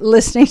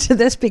listening to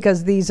this,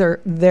 because these are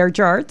their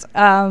charts,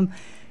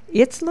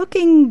 it's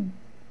looking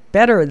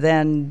better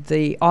than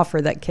the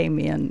offer that came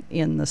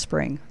in the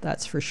spring,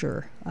 that's for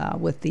sure,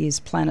 with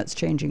these planets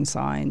changing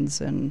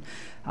signs. And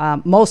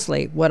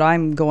mostly what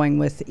I'm going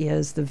with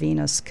is the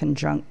Venus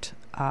conjunct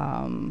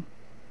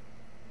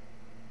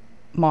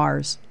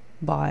Mars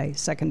by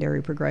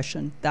secondary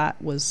progression. That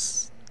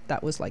was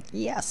like,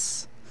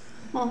 yes.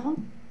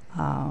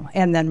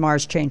 And then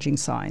Mars changing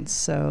signs.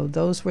 So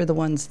those were the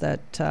ones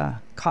that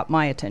caught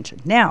my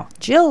attention. Now,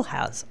 Jill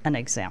has an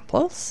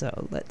example,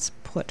 so let's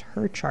put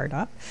her chart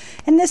up.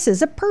 And this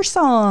is a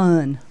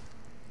person.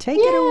 Take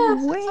it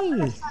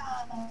away.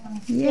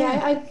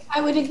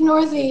 I would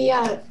ignore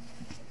the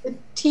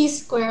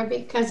T-square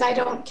because I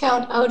don't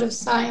count out of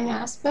sign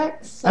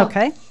aspects. So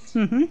okay.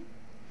 Mm-hmm.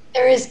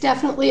 There is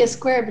definitely a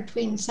square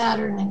between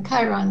Saturn and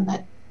Chiron,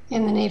 but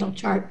in the natal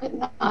chart, but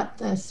not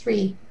the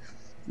three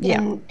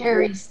in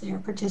Aries there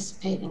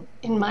participating,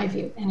 in my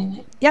view,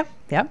 anyway. Yep.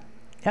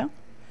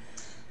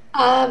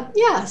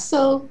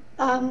 So,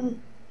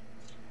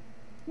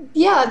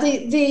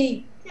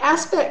 the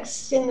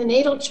aspects in the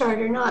natal chart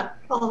are not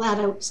all that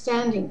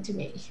outstanding to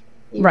me,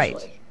 usually.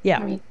 Right,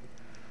 yeah.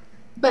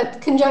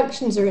 But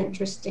conjunctions are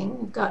interesting.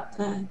 You've got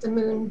the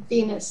Moon,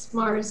 Venus,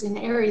 Mars in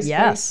Aries.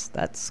 Yes,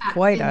 that's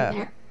quite a...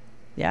 there.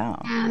 Yeah.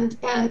 And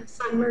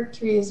Sun,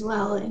 Mercury as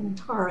well in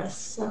Taurus.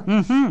 So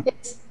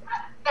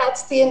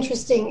that's the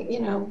interesting,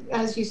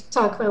 as you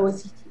talk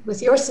about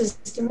with your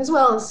system as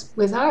well as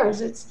with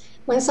ours, it's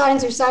when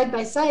signs are side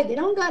by side, they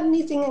don't got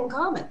anything in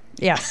common.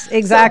 Yes,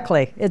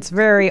 exactly. So it's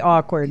very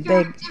awkward. There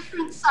are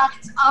different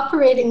signs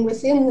operating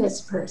within this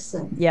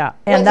person. Yeah,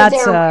 and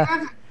that's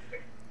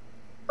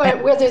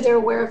whether they're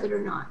aware of it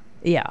or not.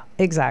 Yeah,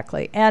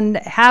 exactly. And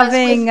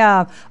having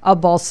a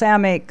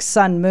balsamic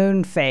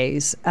sun-moon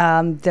phase,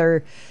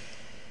 I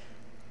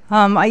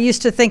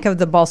used to think of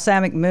the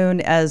balsamic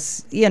moon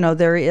as,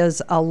 there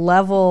is a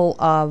level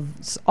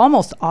of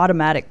almost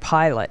automatic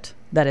pilot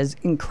that is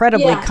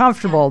incredibly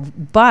comfortable,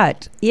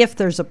 but if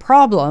there's a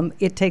problem,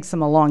 it takes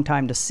them a long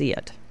time to see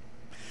it.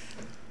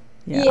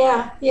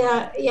 Yeah.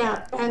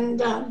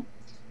 And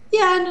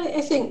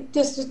I think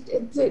just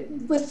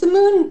with the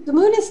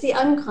moon is the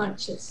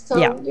unconscious. So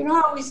you're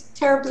not always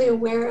terribly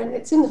aware, and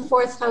it's in the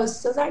fourth house,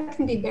 so that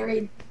can be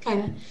buried,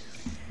 kind of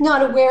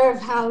not aware of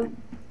how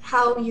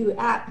you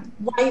act,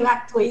 why you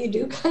act the way you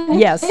do, kind of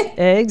yes, thing.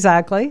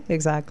 exactly.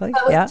 With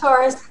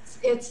Taurus,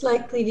 it's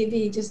likely to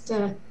be just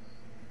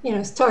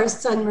Taurus,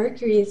 Sun,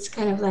 Mercury. It's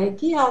kind of like,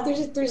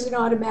 there's an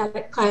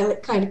automatic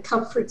pilot kind of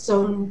comfort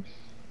zone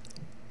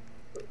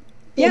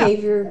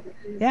behavior.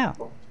 Yeah.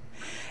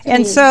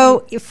 And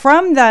so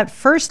from that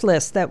first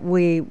list that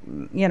we,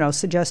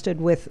 suggested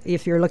with,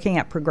 if you're looking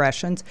at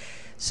progressions,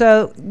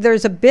 so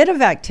there's a bit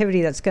of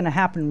activity that's going to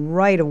happen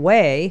right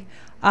away.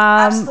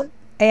 Absolutely.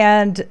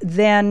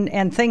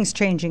 And things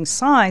changing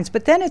signs,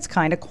 but then it's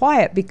kind of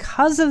quiet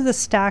because of the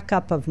stack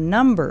up of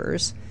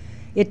numbers.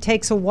 It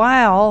takes a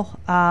while,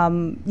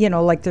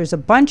 like there's a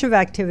bunch of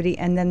activity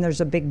and then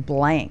there's a big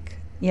blank,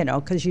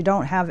 because you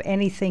don't have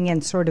anything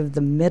in sort of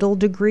the middle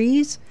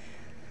degrees.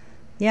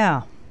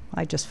 Yeah,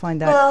 I just find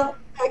that. Well,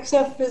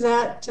 except for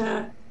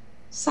that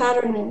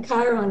Saturn and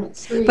Chiron at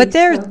 3. But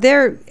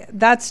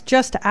that's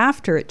just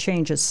after it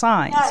changes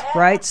signs,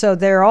 right? So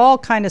they're all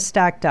kind of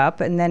stacked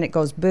up and then it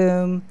goes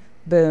boom,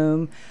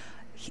 boom.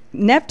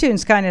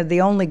 Neptune's kind of the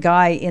only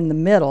guy in the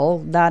middle,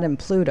 that and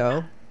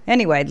Pluto.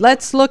 Anyway,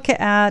 let's look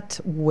at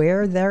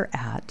where they're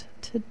at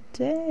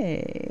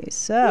today.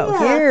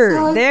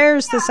 So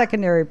there's the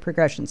secondary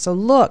progression. So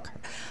look,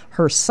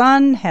 her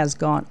sun has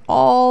gone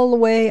all the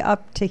way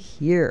up to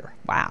here.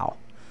 Wow.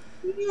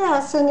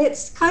 Yes, and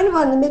it's kind of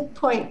on the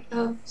midpoint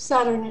of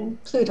Saturn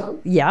and Pluto.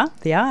 Yeah,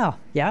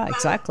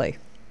 exactly.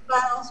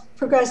 Well,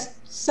 progressed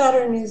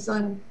Saturn is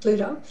on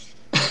Pluto.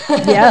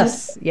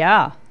 Yes,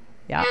 yeah.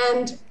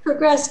 And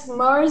progressed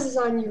Mars is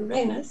on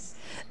Uranus.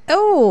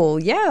 Oh,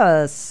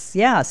 yes,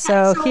 yeah.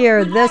 So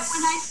here, when I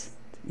see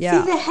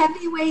the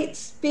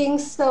heavyweights being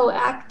so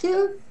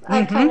active,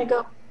 I kind of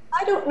go,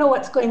 I don't know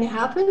what's going to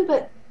happen,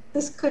 but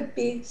this could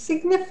be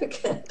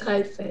significant,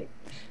 I think.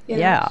 You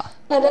know? Yeah.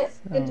 And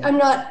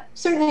I'm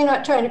certainly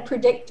not trying to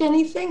predict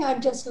anything.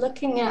 I'm just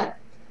looking at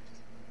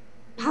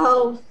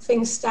how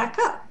things stack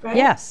up, right?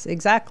 Yes,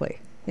 exactly.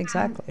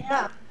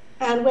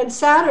 And when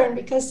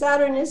because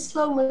Saturn is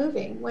slow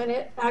moving, when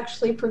it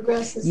actually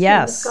progresses,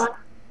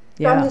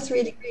 from the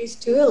 3 degrees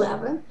to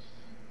 11.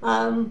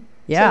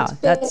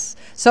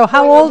 So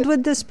how old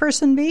would this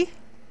person be?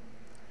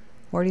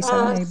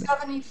 47,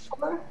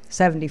 74.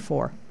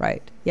 74,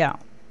 right, yeah.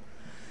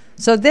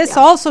 So this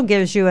also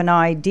gives you an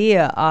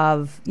idea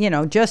of,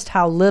 just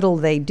how little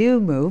they do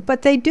move,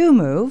 but they do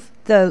move,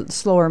 the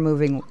slower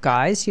moving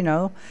guys,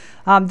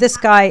 This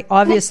guy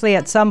obviously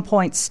at some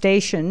point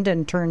stationed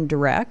and turned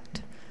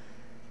direct.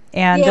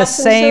 And the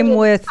same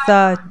with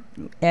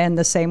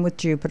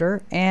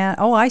Jupiter. And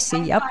I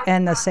see, yep,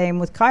 and the same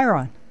with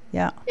Chiron.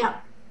 Yeah.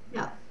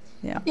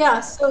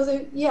 So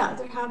there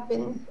have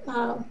been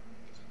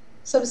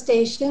some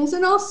stations,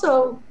 and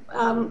also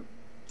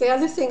the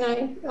other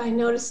thing I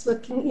noticed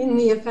looking in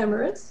the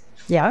ephemeris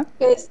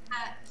is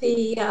that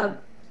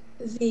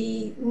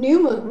the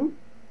new moon,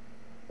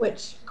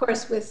 which of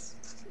course with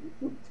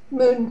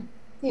moon,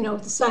 the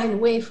sign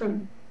away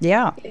from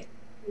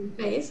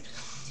phase,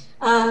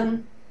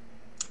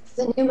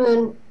 the new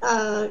moon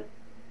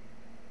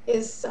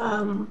is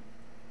an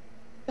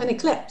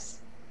eclipse.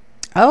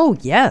 Oh,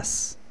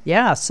 yes.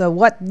 Yeah. So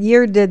what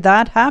year did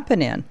that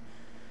happen in?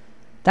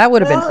 That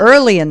would have been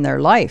early in their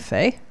life,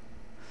 eh?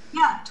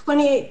 Yeah,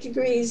 28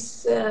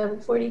 degrees,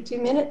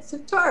 42 minutes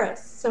of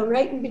Taurus. So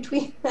right in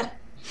between that,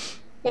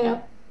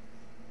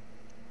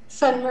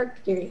 Sun,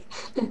 Mercury.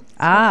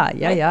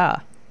 Yeah.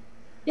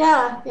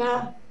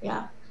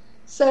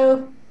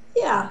 So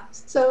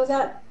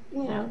that,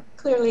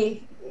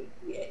 clearly,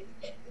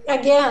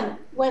 again,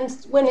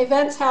 when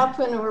events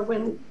happen or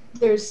when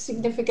there's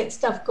significant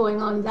stuff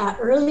going on that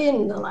early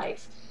in the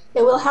life,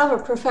 it will have a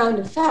profound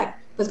effect.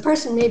 But the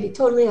person may be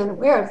totally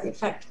unaware of the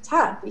effect it's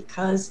had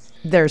because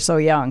they're so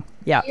young.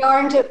 Yeah. They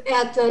aren't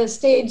at the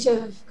stage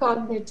of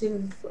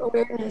cognitive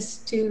awareness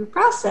to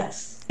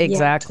process.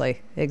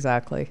 Exactly.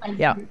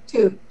 Yeah.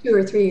 2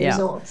 or 3 years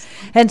old.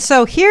 And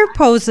so here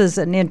poses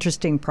an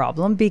interesting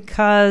problem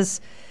because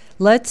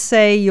let's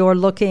say you're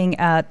looking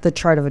at the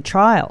chart of a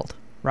child,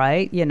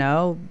 right?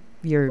 You're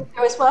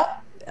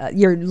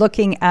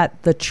looking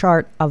at the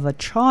chart of a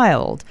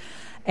child.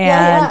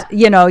 And,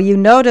 you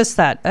notice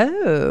that,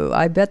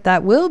 I bet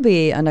that will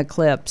be an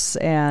eclipse,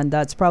 and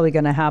that's probably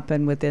going to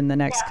happen within the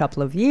next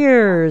couple of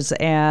years.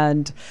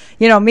 And,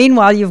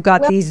 meanwhile, you've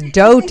got these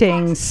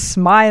doting,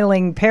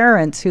 smiling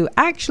parents who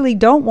actually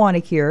don't want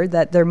to hear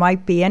that there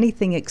might be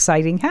anything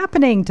exciting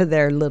happening to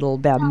their little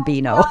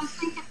bambino. Well, I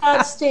think at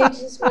that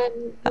stage is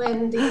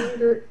when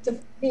the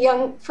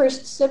young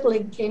first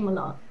sibling came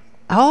along.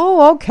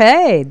 Oh,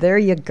 okay. There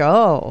you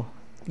go.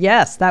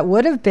 Yes, that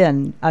would have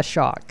been a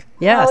shock.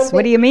 Yes.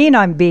 What do you mean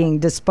I'm being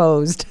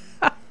disposed?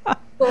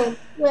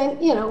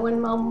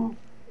 when mom,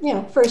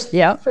 first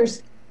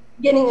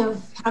beginning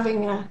of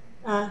having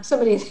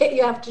somebody that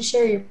you have to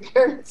share your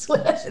parents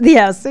with.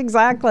 Yes,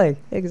 exactly.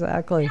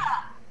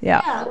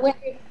 Yeah.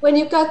 When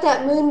you've got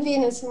that Moon,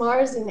 Venus,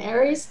 Mars, and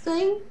Aries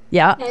thing.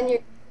 Yeah. And you're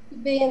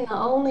being the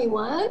only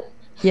one.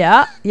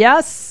 Yeah.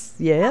 Yes.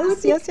 Yeah. I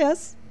think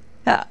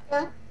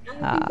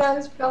that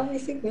was probably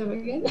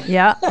significant.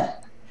 Yeah.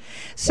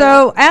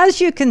 So as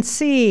you can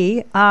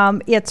see,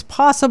 it's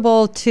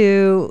possible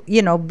to,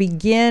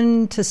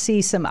 begin to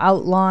see some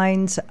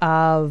outlines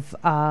of,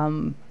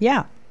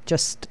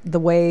 just the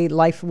way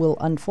life will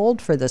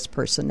unfold for this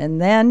person.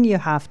 And then you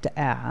have to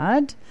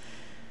add,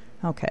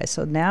 okay,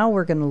 so now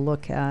we're going to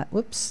look at,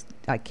 whoops,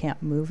 I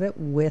can't move it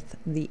with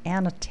the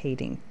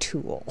annotating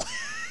tool.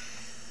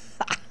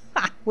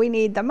 We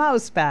need the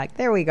mouse back.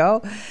 There we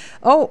go.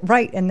 Oh,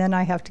 right. And then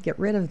I have to get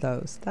rid of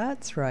those.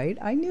 That's right.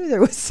 I knew there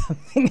was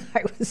something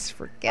I was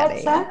forgetting.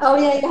 What's that? Oh,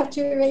 yeah, you have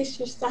to erase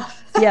your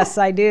stuff. Yes,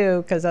 I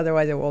do, because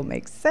otherwise it won't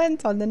make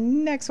sense on the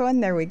next one.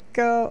 There we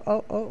go.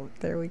 Oh,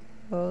 there we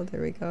go.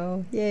 There we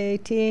go. Yay,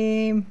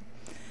 team.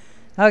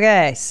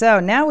 Okay, so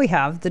now we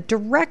have the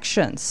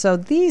directions. So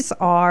these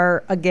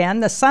are, again,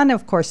 the sun,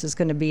 of course, is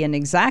going to be in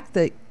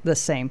exactly the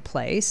same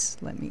place.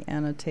 Let me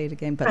annotate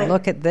again. But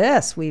look at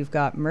this. We've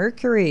got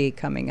Mercury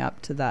coming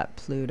up to that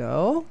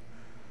Pluto.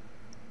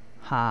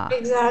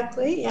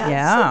 Exactly,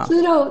 yeah.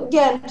 So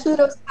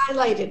Pluto's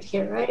highlighted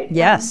here, right?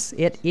 Yes,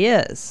 it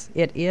is.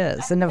 It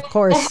is. And, of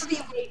course...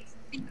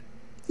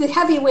 The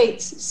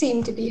heavyweights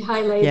seem to be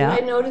highlighted. Yeah.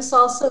 I notice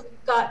also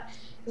we've got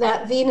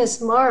that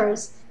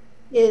Venus-Mars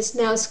is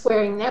now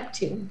squaring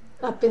Neptune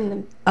up in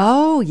the...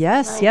 Oh,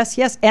 yes.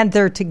 And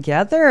they're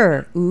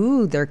together.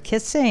 Ooh, they're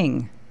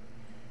kissing.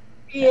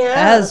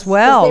 as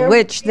well,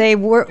 which they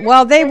were,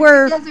 well, they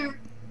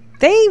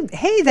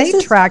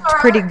tracked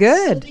pretty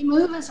good.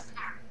 So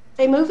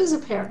they move as a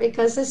pair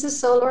because this is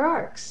solar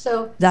arcs.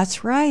 So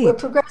that's right. We're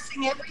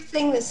progressing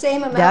everything the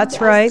same amount.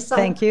 That's right.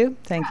 Thank you.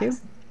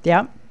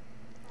 Yeah.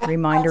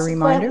 Reminder.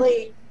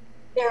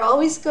 They're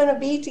always going to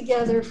be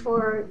together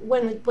for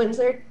when they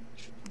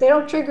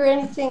don't trigger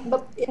anything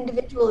but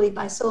individually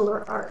by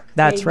solar arc.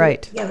 That's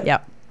right.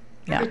 Yeah.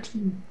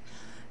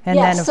 And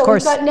then of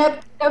course we've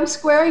got I'm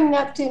squaring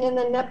Neptune, and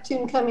then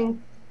Neptune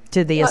coming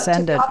to the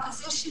ascendant, to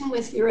opposition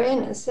with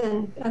Uranus,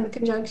 and the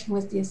conjunction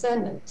with the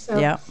ascendant.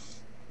 So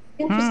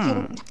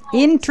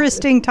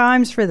interesting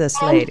times for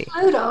this lady.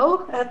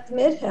 Pluto at the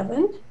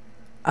midheaven.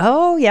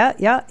 Oh yeah.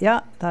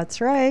 That's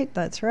right.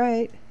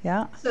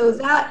 Yeah. So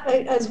that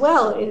as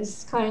well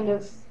is kind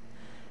of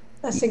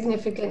a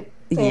significant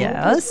thing.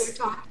 Yes.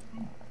 We're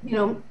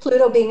talking,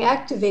 Pluto being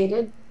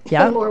activated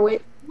in more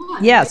ways than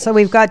one. Yeah. Right? So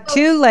we've got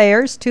two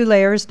layers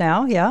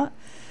now. Yeah.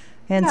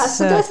 And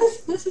so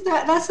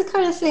that's the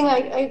kind of thing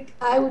I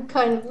would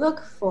kind of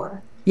look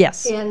for.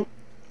 Yes. In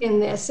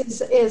this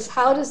is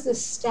how does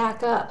this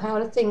stack up? How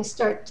do things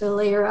start to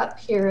layer up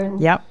here?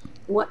 And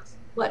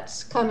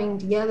what's coming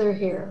together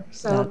here?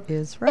 So that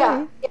is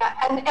right.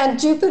 Yeah. And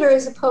Jupiter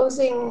is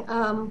opposing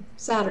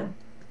Saturn.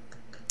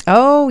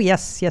 Oh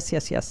yes. Here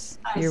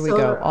we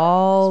go,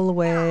 all the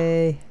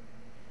way.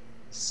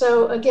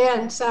 So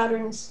again,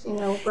 Saturn's,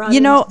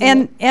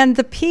 and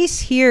the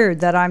piece here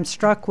that I'm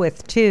struck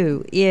with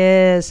too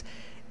is,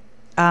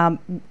 so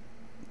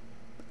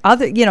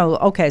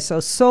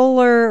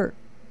solar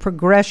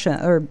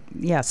progression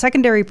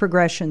secondary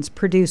progressions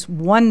produce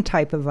one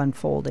type of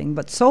unfolding,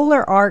 but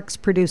solar arcs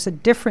produce a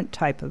different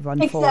type of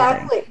unfolding.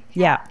 Exactly.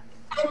 Yeah.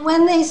 And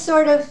when they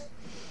sort of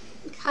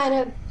kind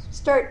of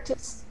start to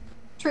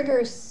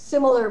trigger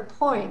similar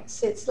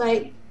points, it's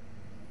like,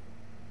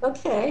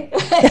 okay,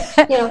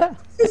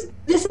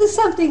 this is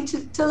something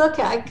to look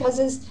at, because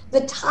it's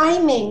the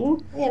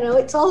timing,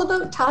 it's all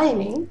about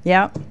timing.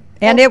 Yeah.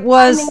 And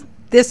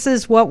this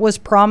is what was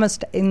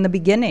promised in the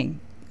beginning.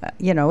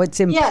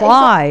 It's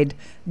implied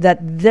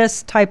that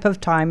this type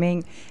of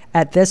timing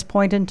at this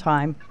point in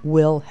time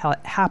will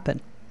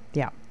happen.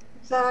 Yeah.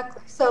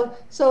 Exactly.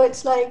 So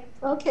it's like,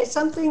 okay,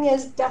 something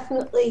is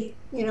definitely,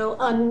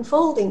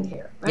 unfolding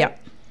here. Right?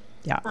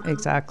 Yeah,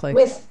 exactly.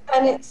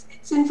 And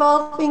it's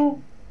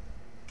involving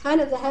kind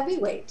of the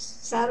heavyweights,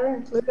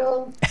 Saturn,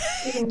 Pluto,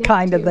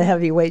 kind of the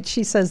heavyweights.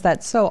 She says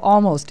that so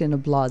almost in a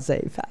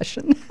blasé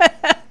fashion,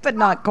 but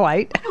not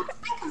quite. I don't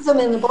think of them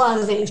in the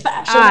blasé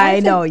fashion.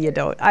 I know you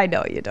don't. They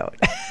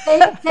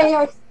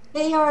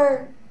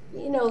are,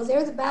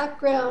 they're the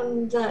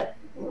background that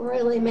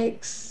really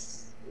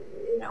makes,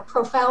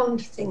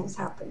 profound things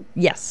happen.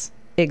 Yes.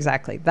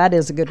 Exactly. That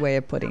is a good way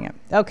of putting it.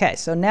 Okay,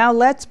 so now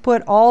let's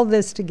put all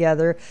this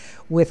together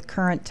with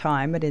current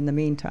time. But in the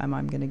meantime,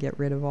 I'm going to get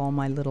rid of all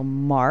my little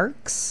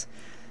marks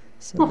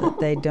so that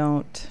they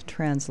don't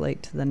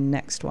translate to the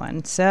next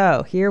one.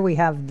 So here we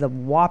have the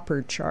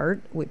Whopper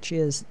chart, which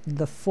is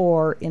the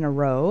 4 in a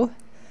row.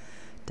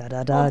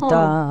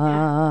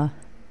 Da-da-da-da.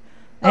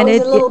 And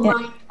it's a little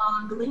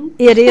mind-boggling.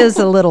 It is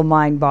a little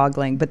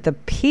mind-boggling. But the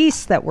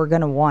piece that we're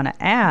going to want to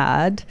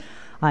add,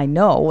 I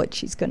know what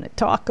she's going to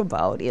talk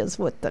about, is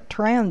with the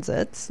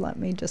transits. Let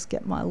me just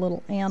get my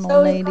little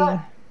annotating. So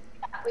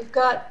we've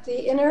got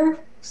the inner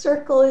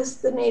circle is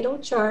the natal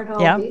chart,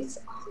 always.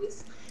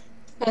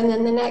 And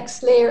then the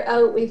next layer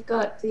out, we've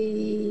got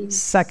the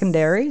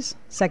secondary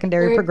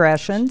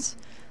progressions,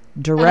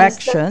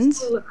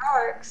 directions,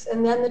 arcs,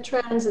 and then the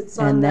transits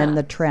on and then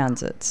the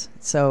transits.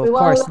 So, of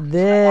course,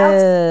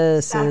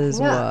 this is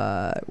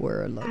what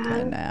we're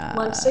looking at.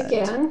 Once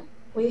again,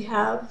 we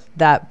have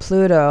that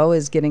Pluto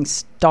is getting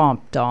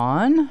stomped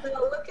on.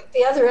 Well, look at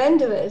the other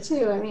end of it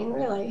too. I mean,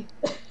 really.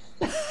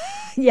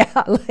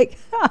 Yeah,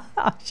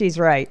 she's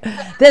right.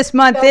 This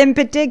month in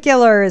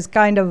particular is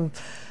kind of.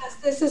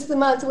 This is the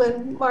month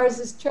when Mars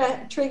is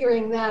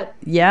triggering that.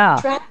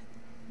 Yeah.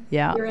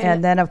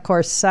 And then of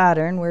course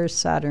Saturn. Where's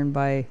Saturn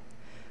by?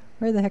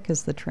 Where the heck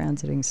is the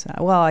transiting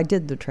Saturn? Well, I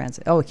did the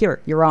transit. Oh,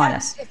 here,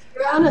 Uranus.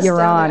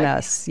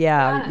 Uranus.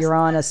 Yeah,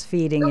 Uranus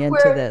feeding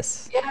into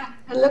this. Yeah,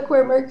 and look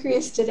where Mercury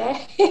is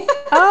today.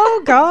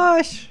 Oh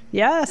gosh,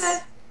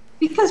 yes.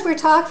 Because we're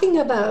talking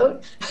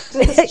about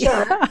this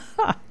chart,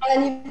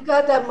 and you've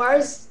got that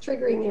Mars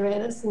triggering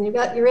Uranus, and you've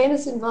got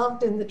Uranus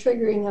involved in the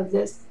triggering of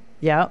this.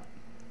 Yep.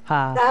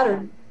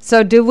 Saturn.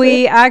 So do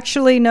we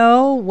actually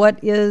know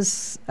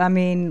what's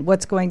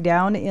going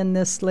down in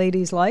this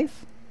lady's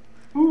life?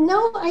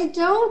 No, I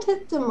don't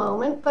at the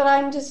moment, but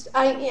I'm just,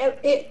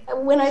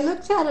 when I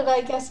looked at it, I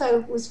guess I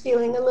was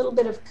feeling a little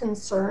bit of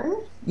concern.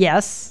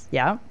 Yes,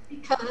 yeah.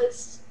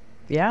 Because...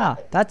 Yeah,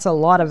 that's a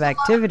lot of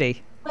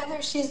activity.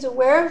 Whether she's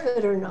aware of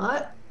it or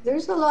not,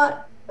 there's a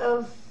lot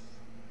of...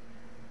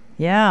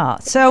 Yeah,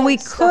 so we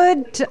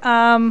could,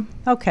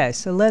 okay,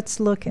 so let's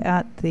look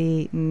at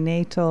the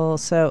natal,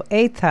 so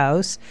 8th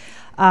house,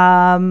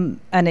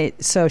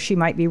 so she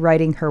might be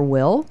writing her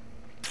will.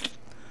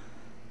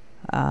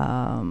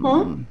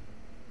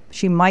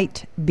 She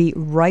might be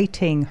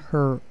writing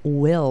her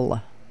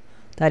will.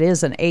 That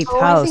is an 8th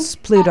house,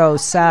 Pluto,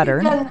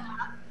 Saturn.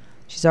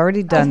 She's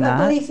already done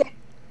that.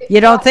 You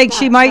don't think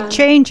she might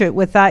change it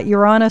with that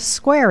Uranus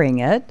squaring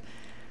it?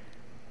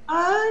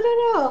 I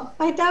don't know.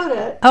 I doubt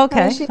it.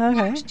 Okay.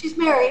 She's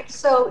married,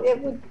 so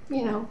it would,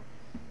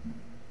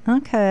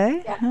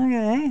 Okay. Yeah.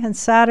 Okay. And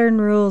Saturn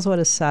rules. What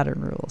does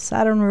Saturn rule?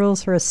 Saturn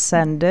rules her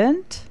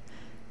ascendant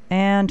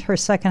and her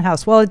 2nd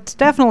house. Well, it's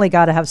definitely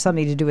got to have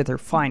something to do with her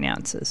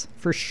finances,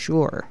 for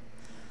sure.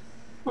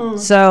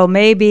 So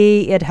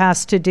maybe it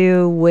has to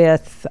do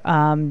with,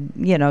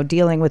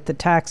 dealing with the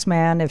tax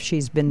man if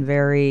she's been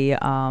very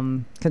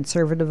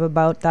conservative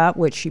about that,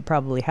 which she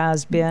probably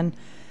has been.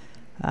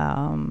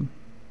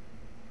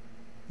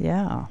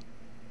 Yeah.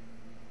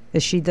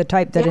 Is she the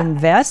type that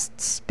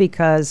invests?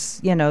 Because,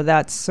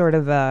 that's sort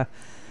of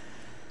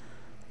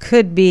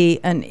could be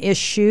an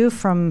issue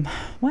from,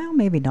 well,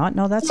 maybe not.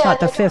 No, that's not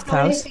the 5th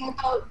house. Anything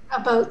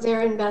about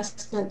their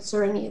investments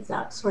or any of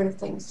that sort of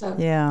thing. So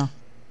yeah.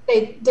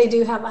 They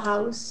do have a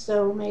house,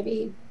 so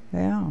maybe.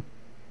 Yeah.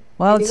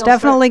 Well, it's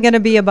definitely going to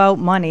be about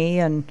money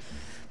and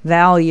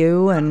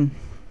value and.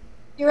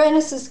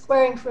 Uranus is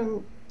squaring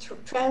from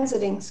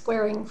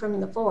squaring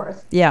from the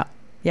 4th. Yeah.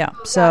 Yeah.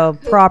 So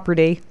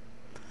property.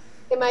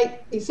 They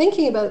might be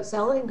thinking about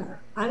selling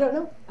her. I don't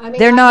know. I mean,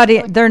 they're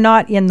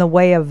not in the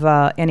way of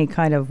any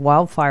kind of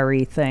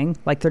wildfire-y thing.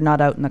 Like they're not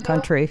out in the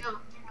country. No,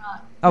 they're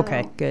not.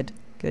 Okay. No. Good.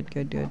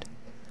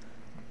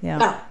 Yeah.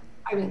 No,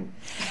 I mean.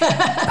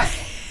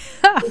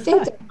 We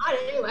think they're not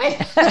anyway.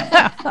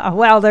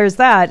 Well, there's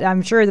that.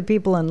 I'm sure the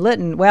people in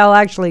Lytton. Well,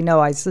 actually,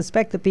 no. I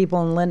suspect the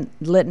people in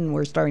Lytton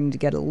were starting to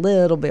get a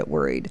little bit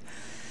worried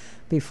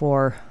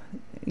before,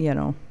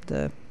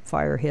 the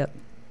fire hit.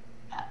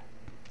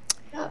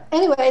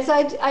 Anyways,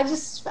 it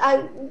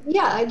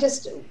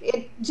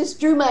just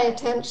drew my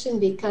attention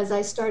because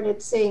I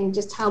started seeing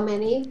just how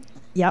many.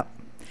 Yep.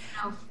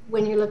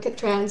 When you look at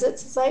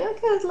transits, it's like, okay,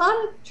 there's a lot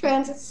of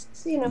transits,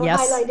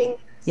 highlighting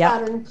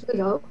Saturn,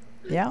 Pluto.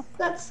 Yeah.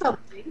 That's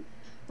something.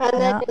 And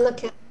then you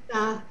look at,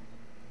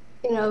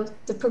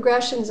 the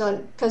progressions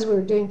because we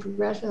were doing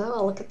progressions.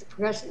 I'll look at the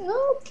progression.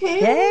 Okay.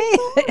 Yay.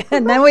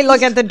 And then we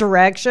look at the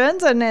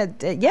directions and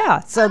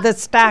so the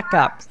stack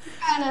up.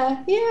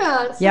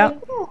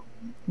 Yep.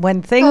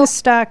 When things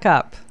stack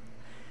up.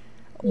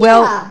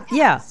 Well,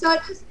 yeah. So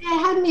it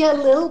had me a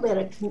little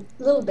bit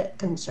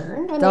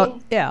concerned. I mean,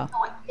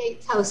 what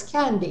 8th house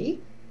can be.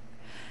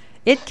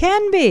 It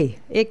can be.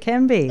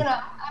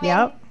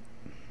 Yep.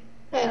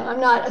 I'm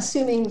not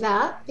assuming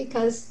that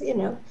because,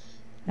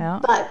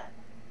 but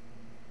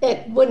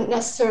it wouldn't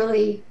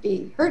necessarily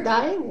be her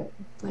dying. It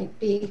might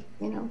be,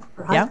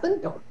 her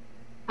husband. Or,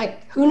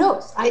 who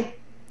knows? I'm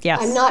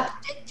not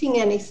predicting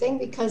anything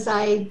because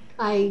I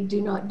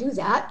do not do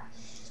that.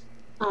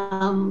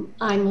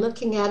 I'm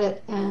looking at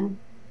it and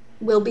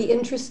will be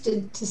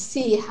interested to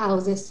see how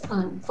this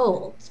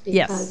unfolds.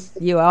 Because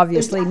you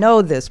obviously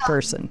know this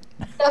person.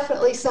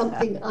 Definitely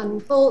something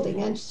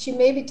unfolding, and she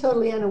may be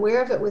totally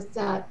unaware of it with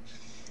that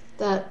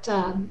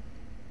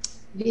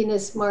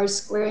Venus Mars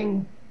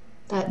squaring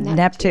that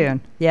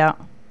Neptune. Yeah.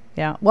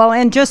 Well,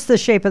 and just the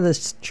shape of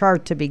this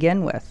chart to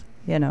begin with,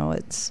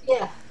 it's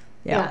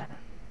yeah.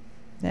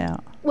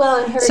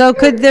 Well, so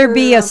could there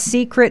be a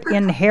secret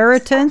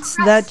inheritance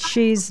that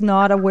she's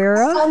not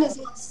aware of? Sun is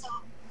also,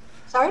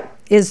 sorry?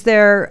 Is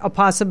there a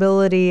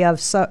possibility of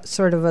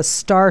sort of a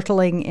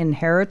startling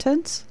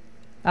inheritance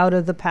out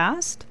of the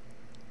past?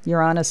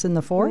 Uranus in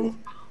the 4th?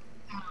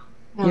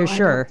 No, you're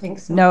sure? I don't think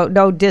so.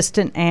 No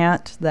distant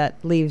aunt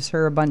that leaves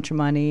her a bunch of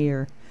money,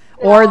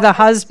 or the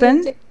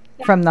husband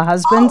from the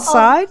husband's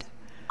side.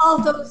 All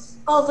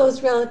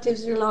those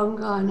relatives are long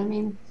gone. I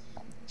mean,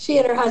 she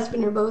and her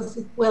husband are both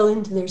well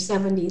into their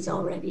 70s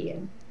already,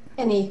 and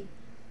any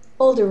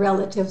older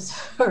relatives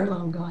are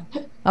long gone.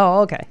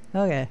 Oh, okay.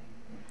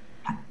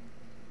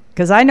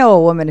 Because I know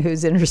a woman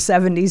who's in her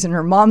 70s and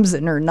her mom's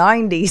in her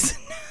 90s.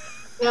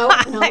 No,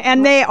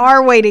 and they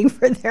are waiting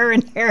for their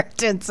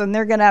inheritance, and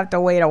they're going to have to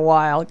wait a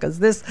while because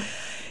this,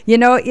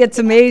 it's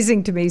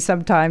amazing to me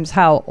sometimes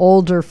how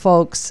older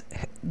folks,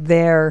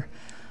 their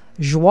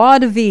joie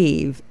de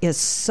vivre is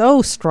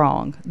so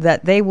strong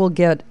that they will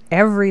get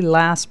every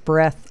last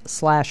breath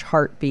 /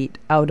 heartbeat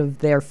out of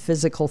their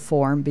physical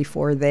form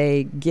before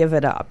they give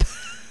it up.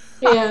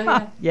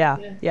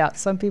 Yeah.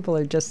 Some people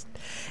are just,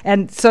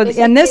 and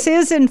this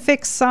is in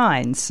fixed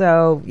signs,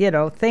 so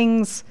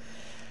things,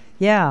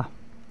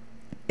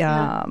 but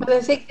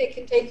I think they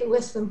can take it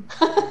with them.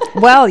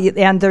 Well,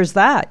 and there's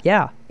that.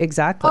 Yeah,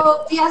 exactly.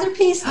 Oh, the other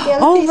piece.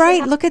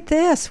 Right. Look at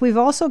this. We've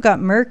also got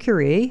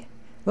Mercury.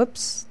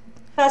 Whoops.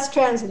 That's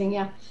transiting,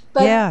 yeah.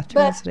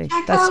 Transiting.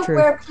 Check That's out true.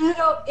 Where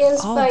Pluto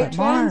is by transit.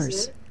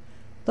 Mars.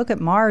 Look at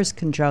Mars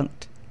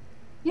conjunct.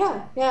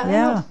 Yeah.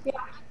 I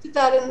put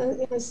that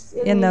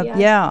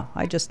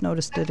I just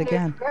noticed it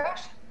again.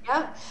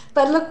 Yeah,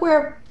 but look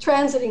where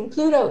transiting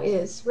Pluto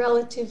is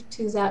relative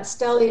to that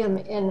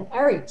stellium in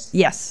Aries.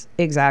 Yes,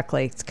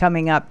 exactly. It's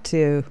coming up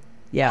to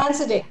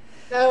transiting.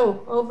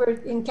 Over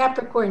in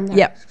Capricorn there.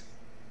 Yep.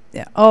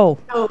 Yeah. Oh,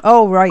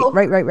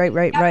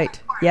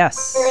 right.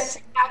 Yes. Where it's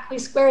exactly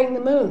squaring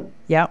the moon.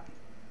 Yep.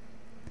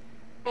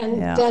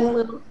 And then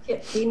we'll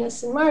hit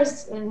Venus and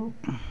Mars, and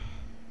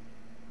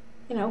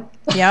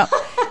Yeah. So,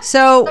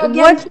 so again,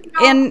 what?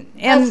 And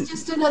that's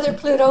just another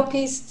Pluto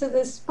piece to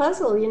this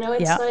puzzle.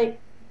 It's like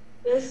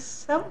there's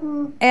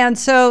something. And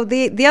so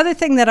the other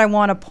thing that I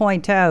want to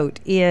point out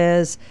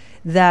is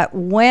that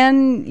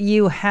when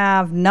you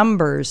have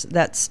numbers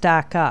that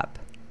stack up,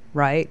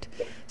 right?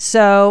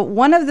 So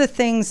one of the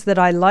things that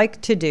I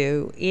like to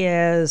do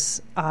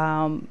is,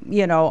 on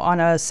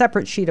a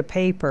separate sheet of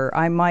paper,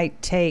 I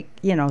might take,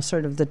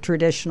 sort of the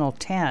traditional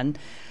 10,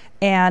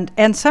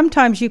 and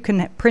sometimes you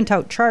can print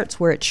out charts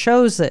where it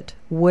shows it,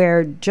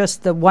 where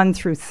just the 1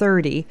 through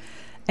 30,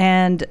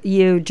 and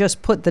you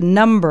just put the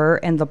number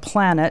and the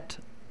planet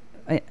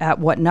at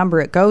what number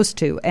it goes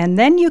to, and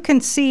then you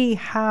can see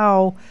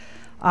how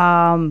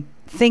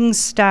things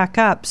stack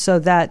up, so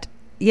that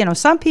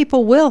some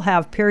people will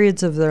have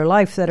periods of their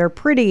life that are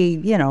pretty,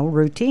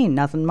 routine,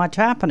 nothing much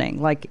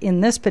happening. Like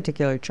in this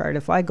particular chart,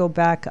 if I go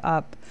back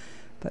up,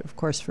 but of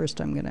course, first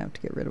I'm going to have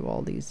to get rid of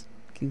all these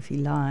goofy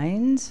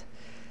lines.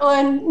 Oh,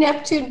 and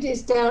Neptune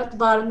is down at the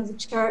bottom of the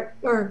chart,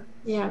 or,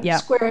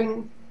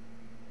 squaring,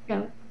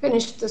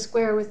 finished the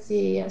square with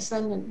the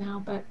ascendant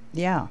now, but.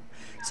 Yeah.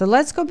 So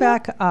let's go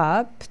back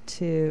up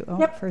to,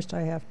 first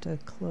I have to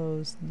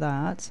close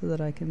that so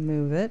that I can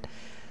move it.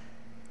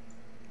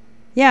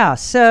 Yeah,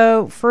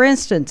 so for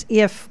instance,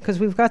 because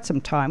we've got some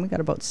time, we've got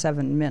about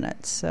 7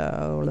 minutes,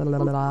 so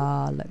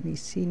let me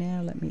see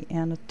now, let me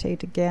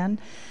annotate again.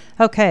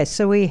 Okay,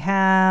 so we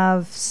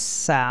have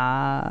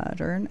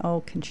Saturn.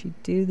 Oh, can she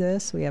do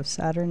this? We have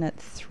Saturn at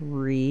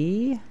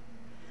 3.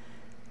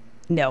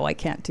 No, I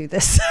can't do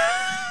this.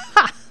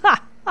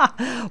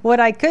 What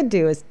I could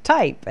do is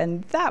type,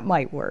 and that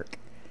might work.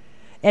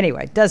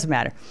 Anyway, doesn't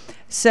matter.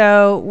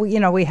 So,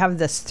 we have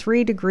this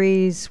 3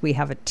 degrees, we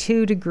have a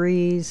 2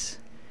 degrees,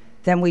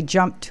 then we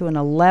jump to an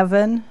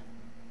 11.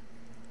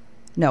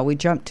 No, we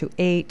jump to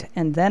 8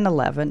 and then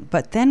 11.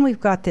 But then we've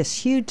got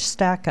this huge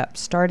stack up,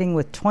 starting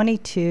with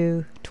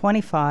 22,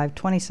 25,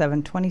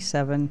 27,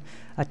 27,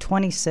 a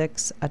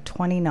 26, a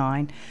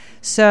 29.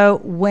 So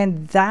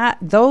when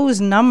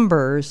those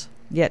numbers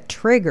get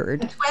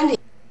triggered. 20,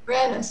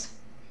 Uranus.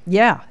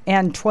 Yeah,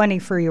 and 20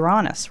 for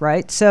Uranus,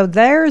 right? So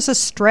there's a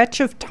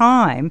stretch of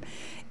time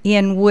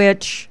in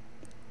which,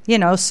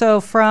 so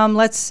from,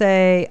 let's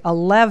say,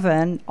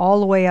 11 all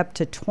the way up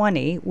to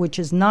 20, which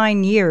is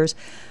 9 years,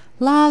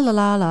 la, la,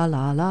 la, la,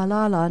 la, la,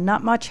 la, la,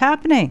 not much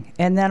happening.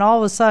 And then all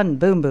of a sudden,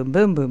 boom, boom,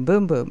 boom, boom,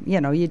 boom, boom.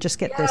 You just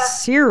get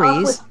this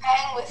series.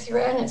 Bang with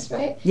Uranus,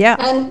 right? Yeah.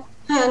 And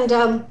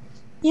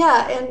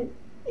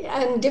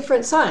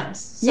different signs.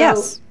 So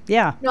yes,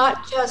 yeah.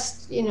 Not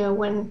just,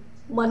 when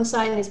one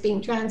sign is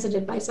being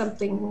transited by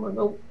something, or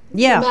no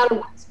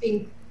matter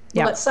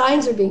what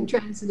signs are being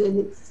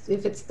transited,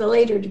 if it's the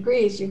later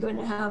degrees, you're going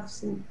to have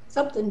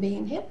something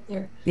being hit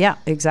there. Yeah,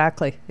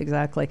 exactly.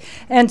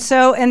 And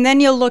then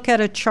you'll look at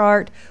a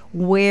chart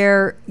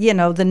where,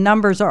 the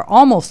numbers are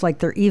almost like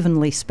they're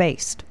evenly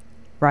spaced,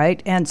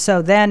 right? And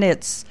so then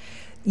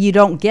you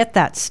don't get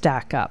that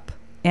stack up.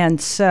 And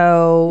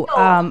so,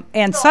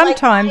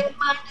 sometimes... Like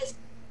mine is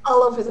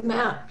all over the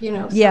map,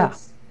 So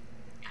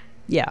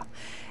yeah.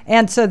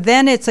 And so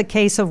then it's a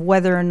case of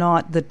whether or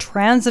not the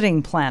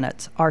transiting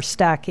planets are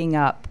stacking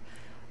up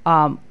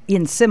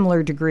in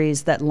similar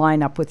degrees that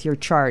line up with your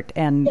chart.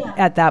 And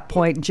at that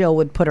point, Jill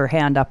would put her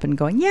hand up and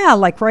going,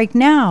 like right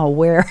now,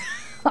 where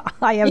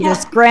I have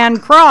this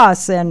grand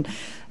cross and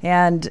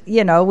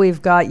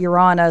we've got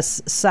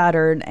Uranus,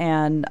 Saturn,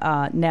 and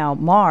now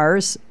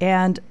Mars,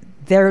 and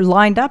they're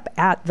lined up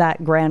at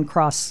that grand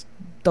cross,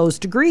 those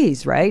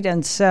degrees, right?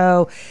 And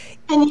so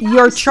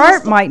your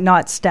chart might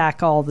not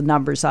stack all the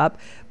numbers up,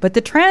 but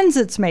the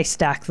transits may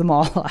stack them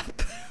all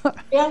up.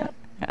 Yeah.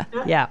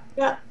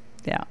 It's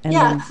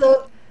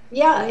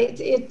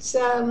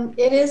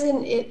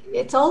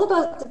all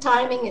about the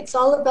timing. It's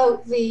all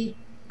about the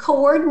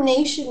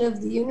coordination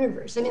of the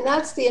universe. I mean,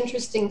 that's the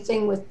interesting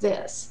thing with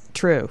this.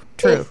 True.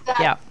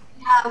 Yeah.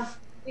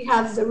 We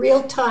have the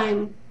real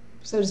time,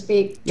 so to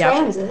speak,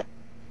 transit,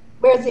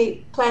 where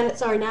the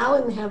planets are now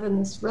in the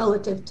heavens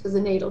relative to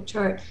the natal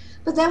chart.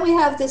 But then we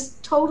have this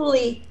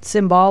totally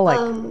symbolic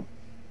movement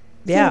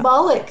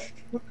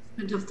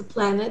of the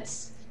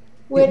planets,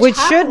 which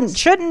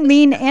shouldn't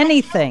mean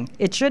anything.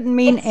 It shouldn't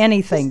mean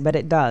anything, but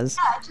it does.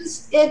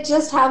 Yeah, it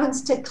just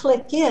happens to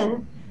click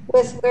in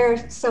with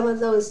where some of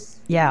those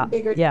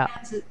bigger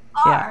transits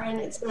are,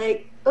 and it's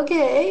like,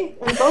 okay,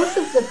 and both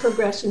of the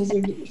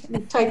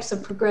types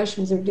of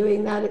progressions are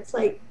doing that. It's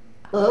like,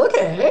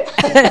 okay.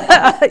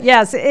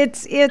 Yes,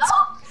 it's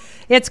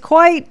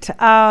quite.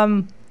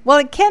 Well,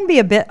 it can be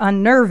a bit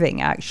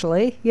unnerving,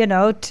 actually, I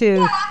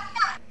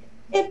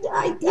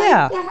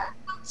have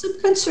some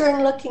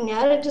concern looking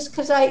at it, just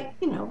because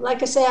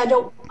like I say, I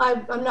don't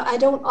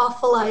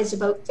awfulize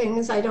about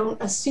things. I don't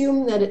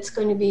assume that it's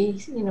going to be,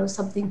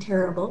 something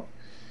terrible,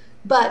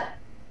 but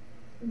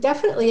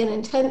definitely an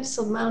intense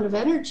amount of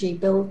energy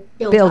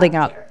building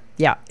up.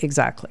 Yeah,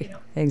 exactly.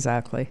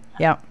 Exactly.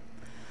 Yeah.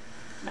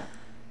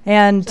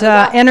 And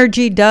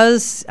energy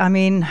does, I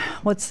mean,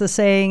 what's the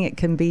saying? It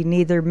can be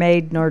neither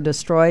made nor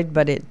destroyed,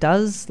 but it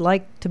does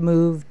like to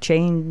move,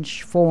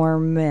 change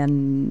form,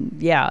 and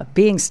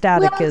being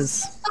static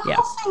is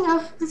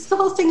it's the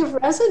whole thing of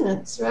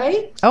resonance,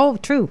 right? Oh,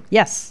 true.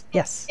 Yes.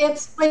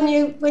 It's when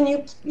you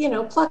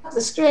pluck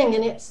the string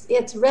and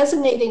it's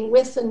resonating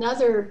with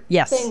another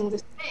thing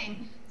the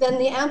same, then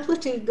the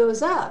amplitude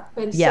goes up,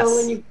 and so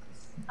when you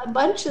a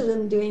bunch of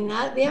them doing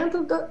that, the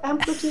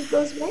amplitude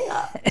goes way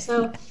up.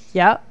 So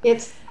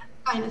it's the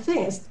kind of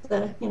thing. It's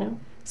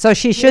So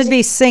she should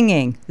be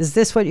singing. Is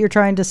this what you're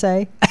trying to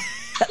say?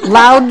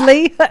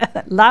 Loudly,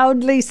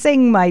 loudly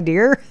sing, my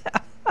dear.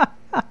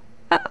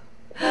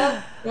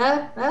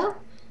 Well,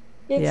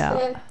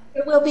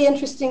 it will be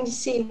interesting to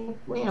see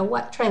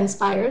what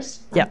transpires.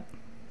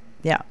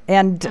 Yeah,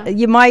 and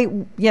you might,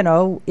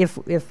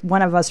 if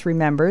one of us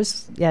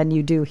remembers and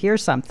you do hear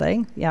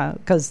something,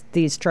 because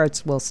these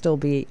charts will still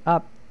be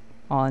up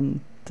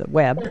on the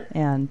web,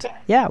 and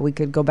we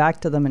could go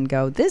back to them and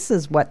go, this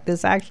is what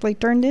this actually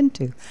turned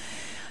into.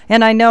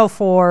 And I know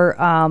for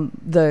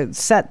the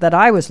set that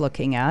I was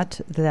looking at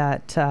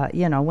that,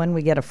 when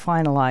we get a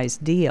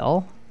finalized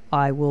deal,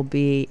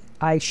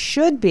 I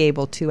should be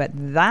able to, at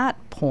that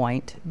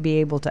point, be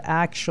able to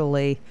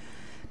actually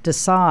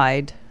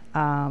decide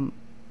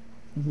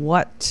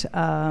what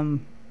the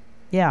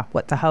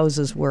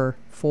houses were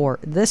for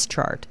this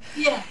chart.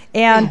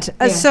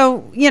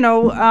 So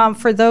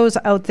for those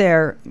out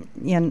there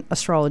in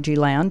astrology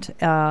land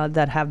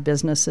that have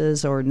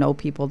businesses or know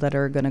people that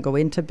are going to go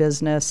into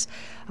business,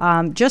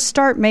 just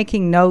start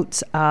making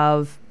notes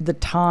of the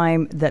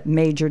time that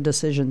major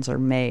decisions are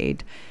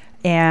made.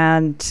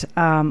 And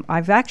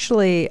I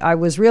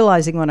was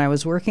realizing when I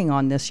was working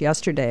on this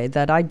yesterday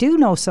that I do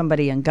know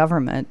somebody in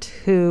government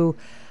who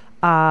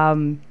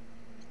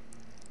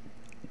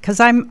because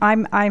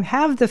I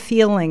have the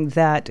feeling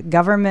that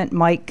government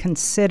might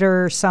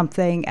consider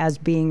something as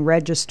being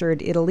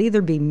registered. It'll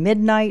either be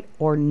midnight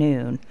or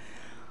noon,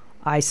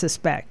 I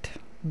suspect.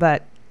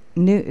 But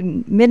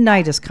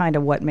midnight is kind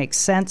of what makes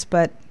sense,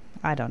 but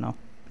I don't know.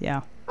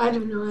 Yeah. I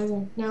don't know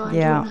either. No, I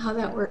don't know how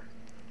that works.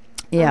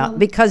 Yeah,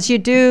 because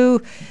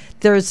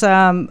there's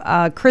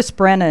Chris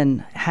Brennan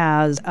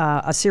has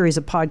a series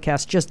of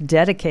podcasts just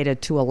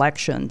dedicated to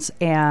elections,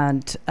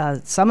 and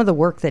some of the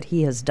work that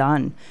he has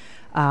done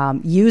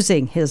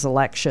using his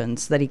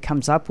elections that he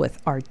comes up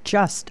with are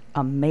just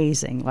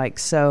amazing.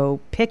 So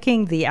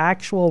picking the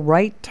actual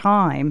right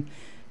time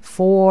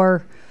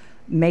for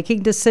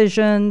making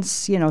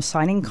decisions,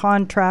 signing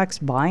contracts,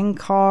 buying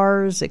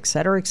cars, et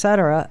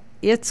cetera,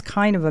 it's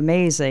kind of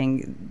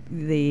amazing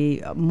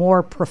the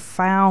more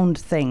profound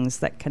things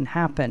that can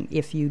happen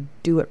if you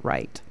do it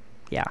right.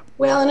 Yeah.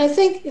 Well, and I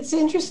think it's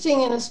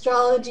interesting in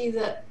astrology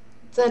that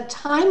the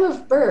time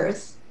of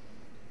birth,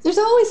 there's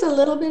always a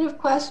little bit of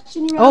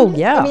question around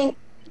it. I mean,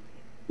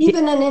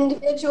 even an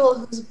individual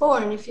who's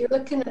born, if you're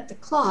looking at the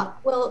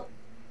clock, well,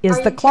 is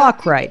the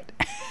clock right?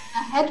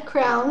 Head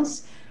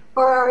crowns,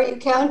 or are you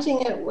counting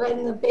it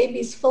when the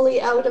baby's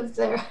fully out of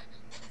the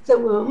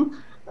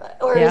womb,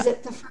 or is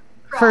it the first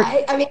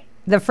cry?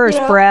 The first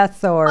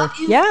breath, or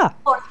the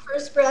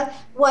first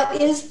breath.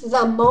 What is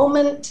the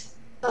moment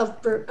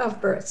of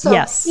birth? So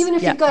even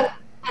if you've got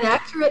an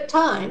accurate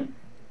time,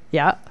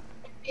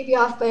 maybe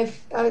off by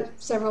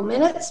several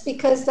minutes,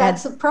 because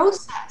that's a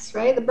process,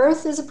 right? The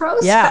birth is a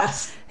process. Yeah,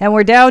 and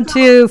we're down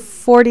to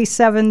 46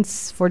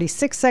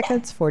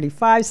 seconds,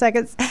 45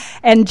 seconds.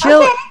 And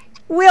Jill,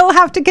 we'll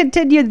have to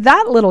continue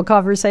that little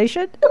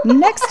conversation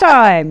next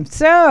time.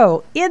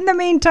 So, in the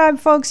meantime,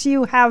 folks,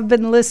 you have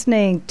been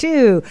listening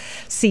to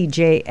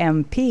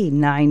CJMP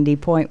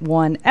 90.1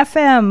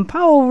 FM,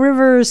 Powell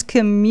River's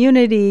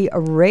community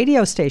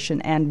radio station,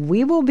 and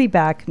we will be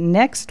back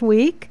next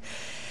week.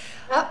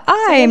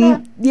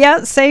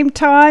 Same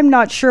time.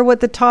 Not sure what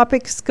the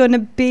topic's going to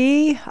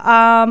be.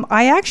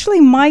 I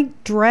actually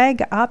might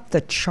drag up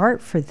the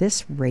chart for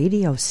this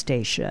radio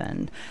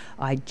station.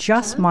 I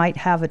just might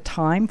have a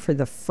time for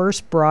the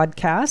first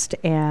broadcast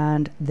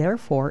and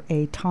therefore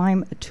a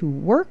time to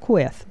work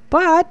with.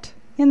 But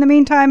in the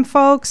meantime,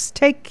 folks,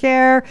 take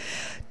care.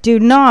 Do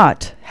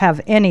not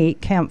have any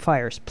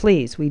campfires,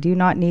 please. We do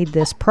not need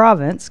this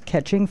province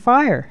catching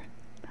fire.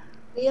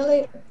 See you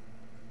later.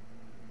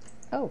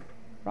 Oh.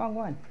 Wrong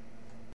one.